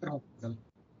protocol of your hospital?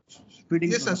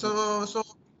 Yes, sir. So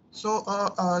So,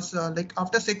 like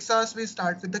after 6 hours, we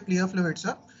start with the clear fluid,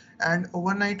 sir. And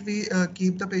overnight, we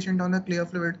keep the patient on the clear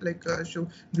fluid, like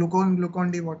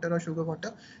glucon D water or sugar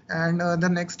water. And the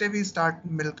next day, we start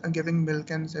giving milk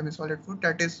and semi-solid food.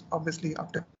 That is obviously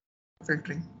after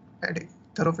filtering,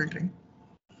 thorough filtering.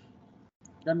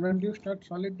 And when do you start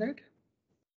solid diet?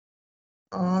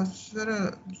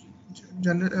 Sir,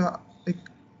 general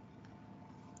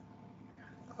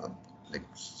like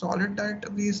solid diet,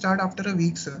 we start after a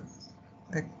week, sir.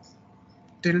 Like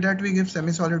till that, we give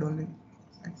semi-solid only.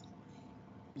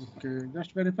 Okay,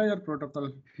 just verify your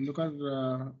protocol, because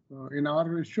in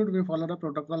our institute we follow the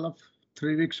protocol of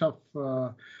 3 weeks of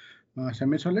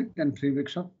semi-solid and 3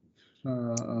 weeks of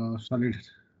solid.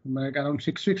 Like around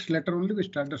 6 weeks later only we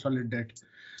start the solid diet.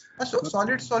 So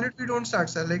solid we don't start,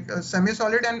 sir. Like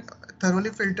semi-solid and thoroughly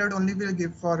filtered only we'll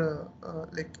give for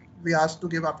like we ask to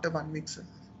give after 1 week, sir.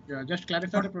 Yeah, just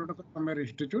clarify the protocol from your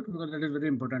institute, because that is very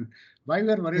important. Why we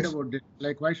are worried about this?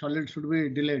 Like why solid should be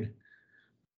delayed?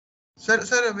 Sir,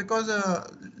 because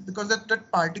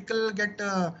that particle get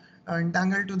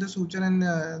entangled to the suture, and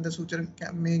the suture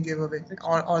may give away,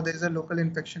 or there is a local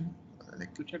infection.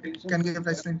 Like it can give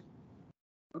rise to.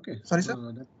 Okay. Sorry, sir.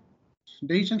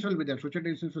 Dehiscence will be there. Suture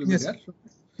dehiscence will be there. So,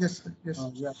 yes, yes.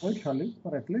 We avoid solid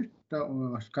for at least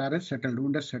the scar is settled,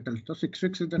 wound is settled. So 6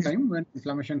 weeks is the time when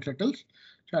inflammation settles.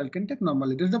 Child can take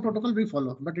normally. This is the protocol we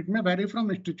follow, but it may vary from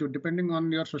institute depending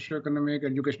on your socioeconomic,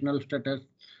 educational status.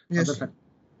 Yes. Other factors.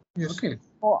 Yes. Okay.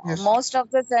 Most of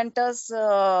the centers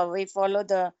we follow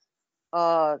the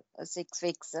 6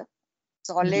 weeks.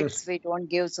 Solids we don't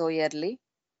give so early.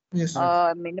 Yes.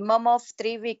 Minimum of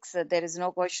 3 weeks. There is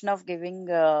no question of giving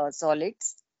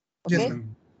solids. Okay. Yes,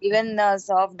 even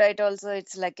soft diet also,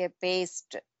 it's like a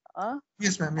paste.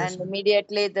 Yes, ma'am. Yes, and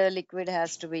immediately the liquid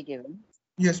has to be given.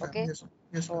 Yes, ma'am. Okay. Yes,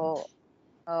 yes, so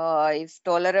if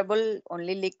tolerable,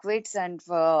 only liquids, and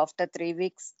after 3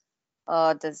 weeks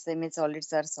the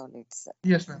semi-solids are solids.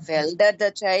 Yes, ma'am. If elder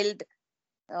the child,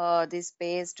 this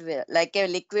paste like a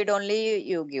liquid only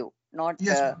you give, not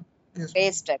yes,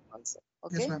 paste type also.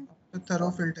 Okay. Yes, ma'am. The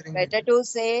thorough filtering. Better to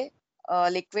say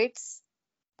liquids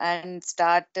and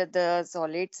start the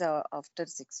solids after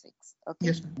 6 weeks. Okay.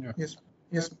 Yes, ma'am. Yeah.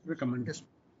 Yes. Recommend. Yes.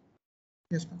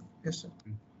 Yes, ma'am. Yes, sir.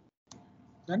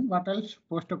 Then what else?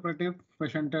 Post-operative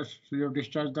patient has, you have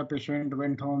discharged the patient,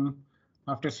 went home.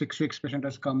 After 6 weeks, patient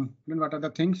has come. Then what are the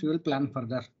things you will plan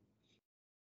further?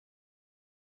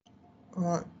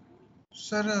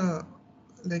 Sir,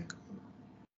 like.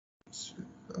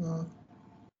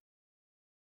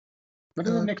 What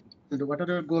is the next? What are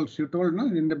your goals? You told, no?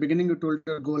 In the beginning, you told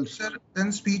your goals. Sir,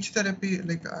 then speech therapy.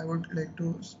 Like I would like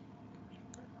to.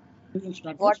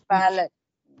 What palate?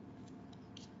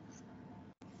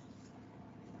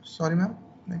 Sorry, ma'am.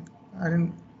 Like I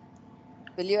didn't.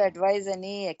 Will you advise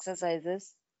any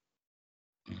exercises?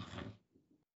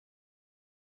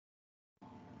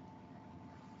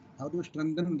 How do you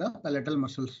strengthen the palatal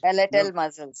muscles? Palatal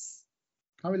muscles.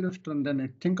 How will you strengthen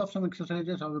it? Think of some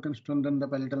exercises how you can strengthen the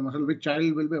palatal muscle, which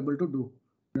child will be able to do.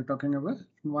 You're talking about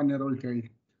 1-year-old child.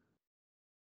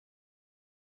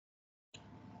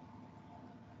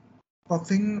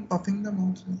 Puffing the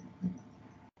mouth.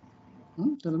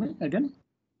 Tell me again.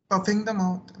 Puffing the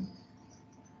mouth.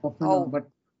 But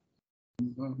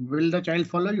will the child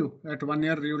follow you? At 1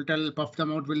 year, you will tell puff the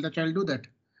mouth. Will the child do that?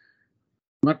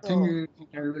 Nothing the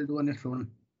child will do on its own.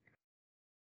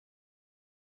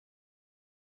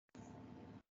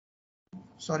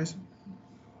 Sorry, sir.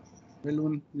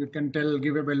 Balloon. You can tell,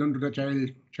 give a balloon to the child.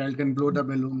 Child can blow the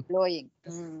balloon. Blowing.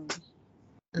 You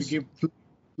give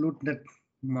flute, that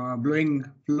blowing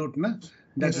flute, na?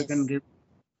 That you can give.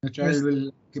 The child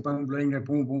will keep on blowing a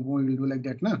boom, boom, boom. He will do like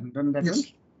that, na? Then that will.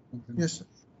 Yes, sir.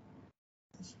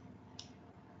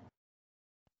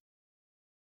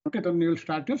 Okay, then you will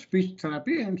start your speech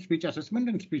therapy and speech assessment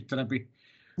and speech therapy.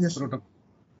 Yes. Protocol.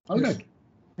 All right.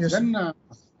 Yes. Then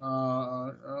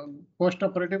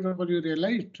post-operative, suppose you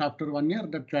realize after 1 year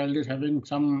that child is having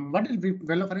some, what is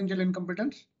velopharyngeal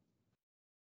incompetence?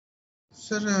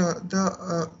 Sir,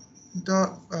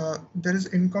 there is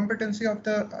incompetency of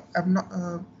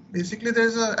the basically there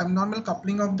is a abnormal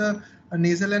coupling of the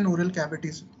nasal and oral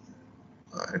cavities.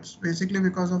 It's basically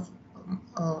because of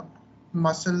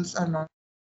muscles are not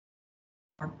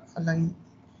aligned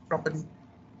properly.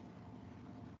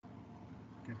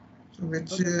 Okay. So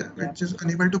which is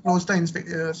unable to close the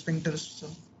sphincters.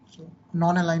 So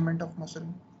non-alignment of muscle,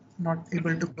 not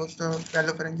able to close the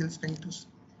velopharyngeal sphincters.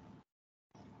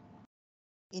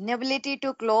 Inability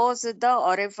to close the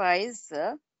orifice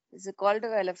is called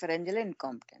velopharyngeal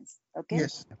incompetence. Okay.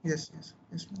 Yes.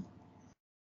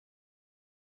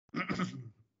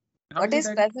 What is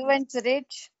passive and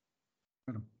rich?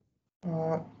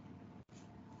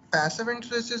 Passive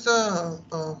interest is a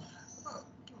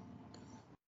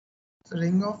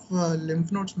ring of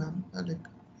lymph nodes, ma'am.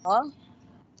 Huh?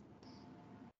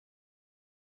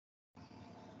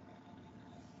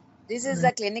 This is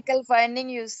the clinical finding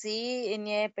you see in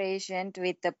a patient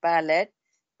with a palate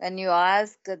when you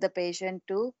ask the patient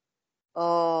to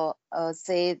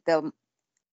say the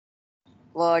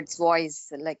words,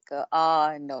 voice like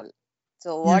and all.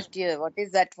 So Yes. what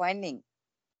is that finding?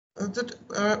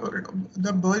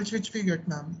 The bulge which we get,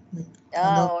 ma'am.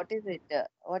 What is it?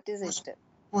 What is it?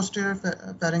 Posterior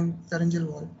pharyngeal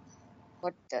wall.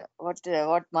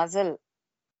 What muscle?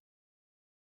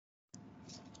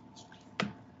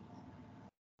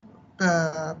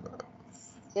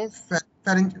 Yes.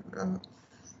 Palate.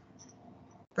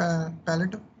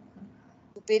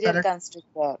 Superior Palate.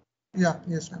 constrictor. Yeah,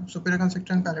 yes, ma'am. Superior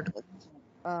constrictor and palate.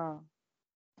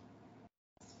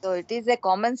 So it is a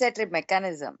compensatory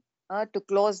mechanism to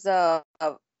close the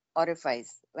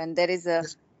orifice when there is a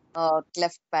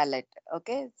cleft palate.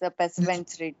 Okay, it's a passive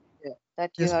read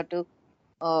that you have to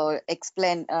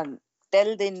explain and tell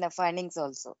in the findings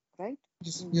also, right?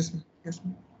 Yes, yes, ma'am. Yes,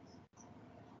 ma'am.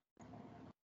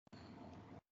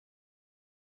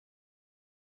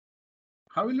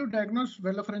 How will you diagnose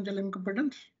velopharyngeal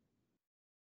incompetence?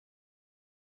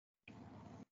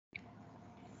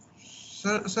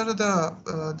 Sir,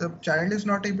 the child is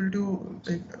not able to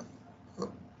take.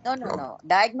 No.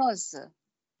 Diagnose.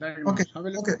 Okay.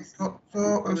 Okay. So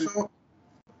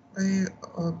a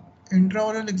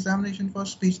intraoral examination for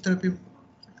speech therapy,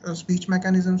 speech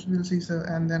mechanisms we'll see, sir,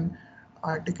 and then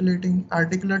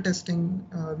articular testing,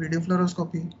 video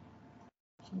fluoroscopy.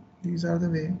 So these are the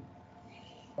way.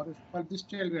 For this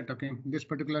child we are talking, this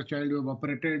particular child you have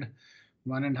operated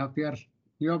 1.5 years.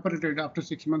 You operated after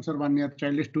 6 months or 1 year,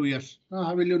 child is 2 years.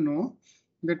 How will you know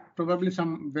that probably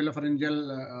some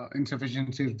velopharyngeal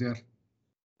insufficiency is there?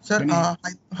 Sir,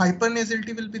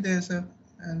 hypernasality will be there, sir,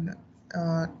 and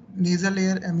nasal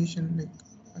air emission, like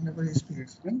whenever he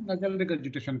speaks. And nasal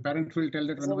regurgitation. Parents will tell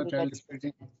that whenever child is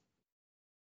speaking.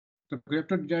 So we have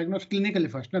to diagnose clinically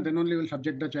first, then only will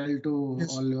subject the child to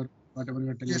all your whatever you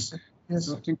are telling. Yes, yes.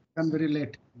 Those things come very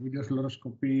late. Video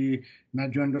fluoroscopy,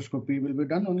 nasoendoscopy will be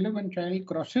done only when child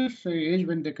crosses age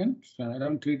when they can,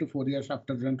 around 3 to 4 years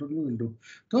after that only will do.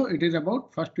 So it is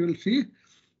about first you will see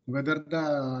whether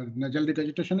the nasal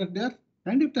regurgitation is there,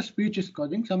 and if the speech is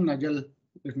causing some nasal,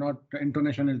 if not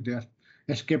intonation is there,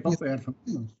 escape of air from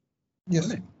the nose.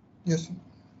 Yes, yes.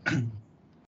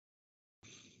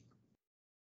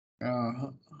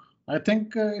 I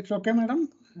think it's okay, madam.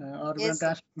 Or we want to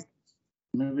ask?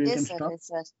 Maybe we can stop.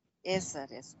 Yes, sir.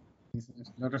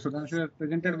 Dr. Sudhanshu has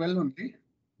presented well only.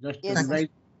 Just to revise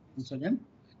once again.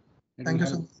 Thank you,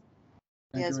 sir.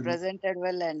 He has presented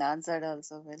well and answered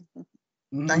also well.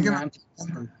 Thank you.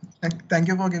 Thank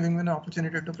you for giving me an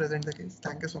opportunity to present the case.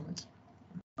 Thank you so much.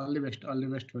 All the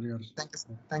best for yours. Thank you,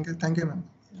 sir. Thank you, ma'am.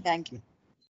 Thank you.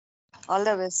 All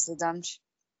the best, Sudhanshu.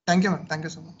 Thank you, ma'am. Thank you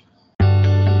so much.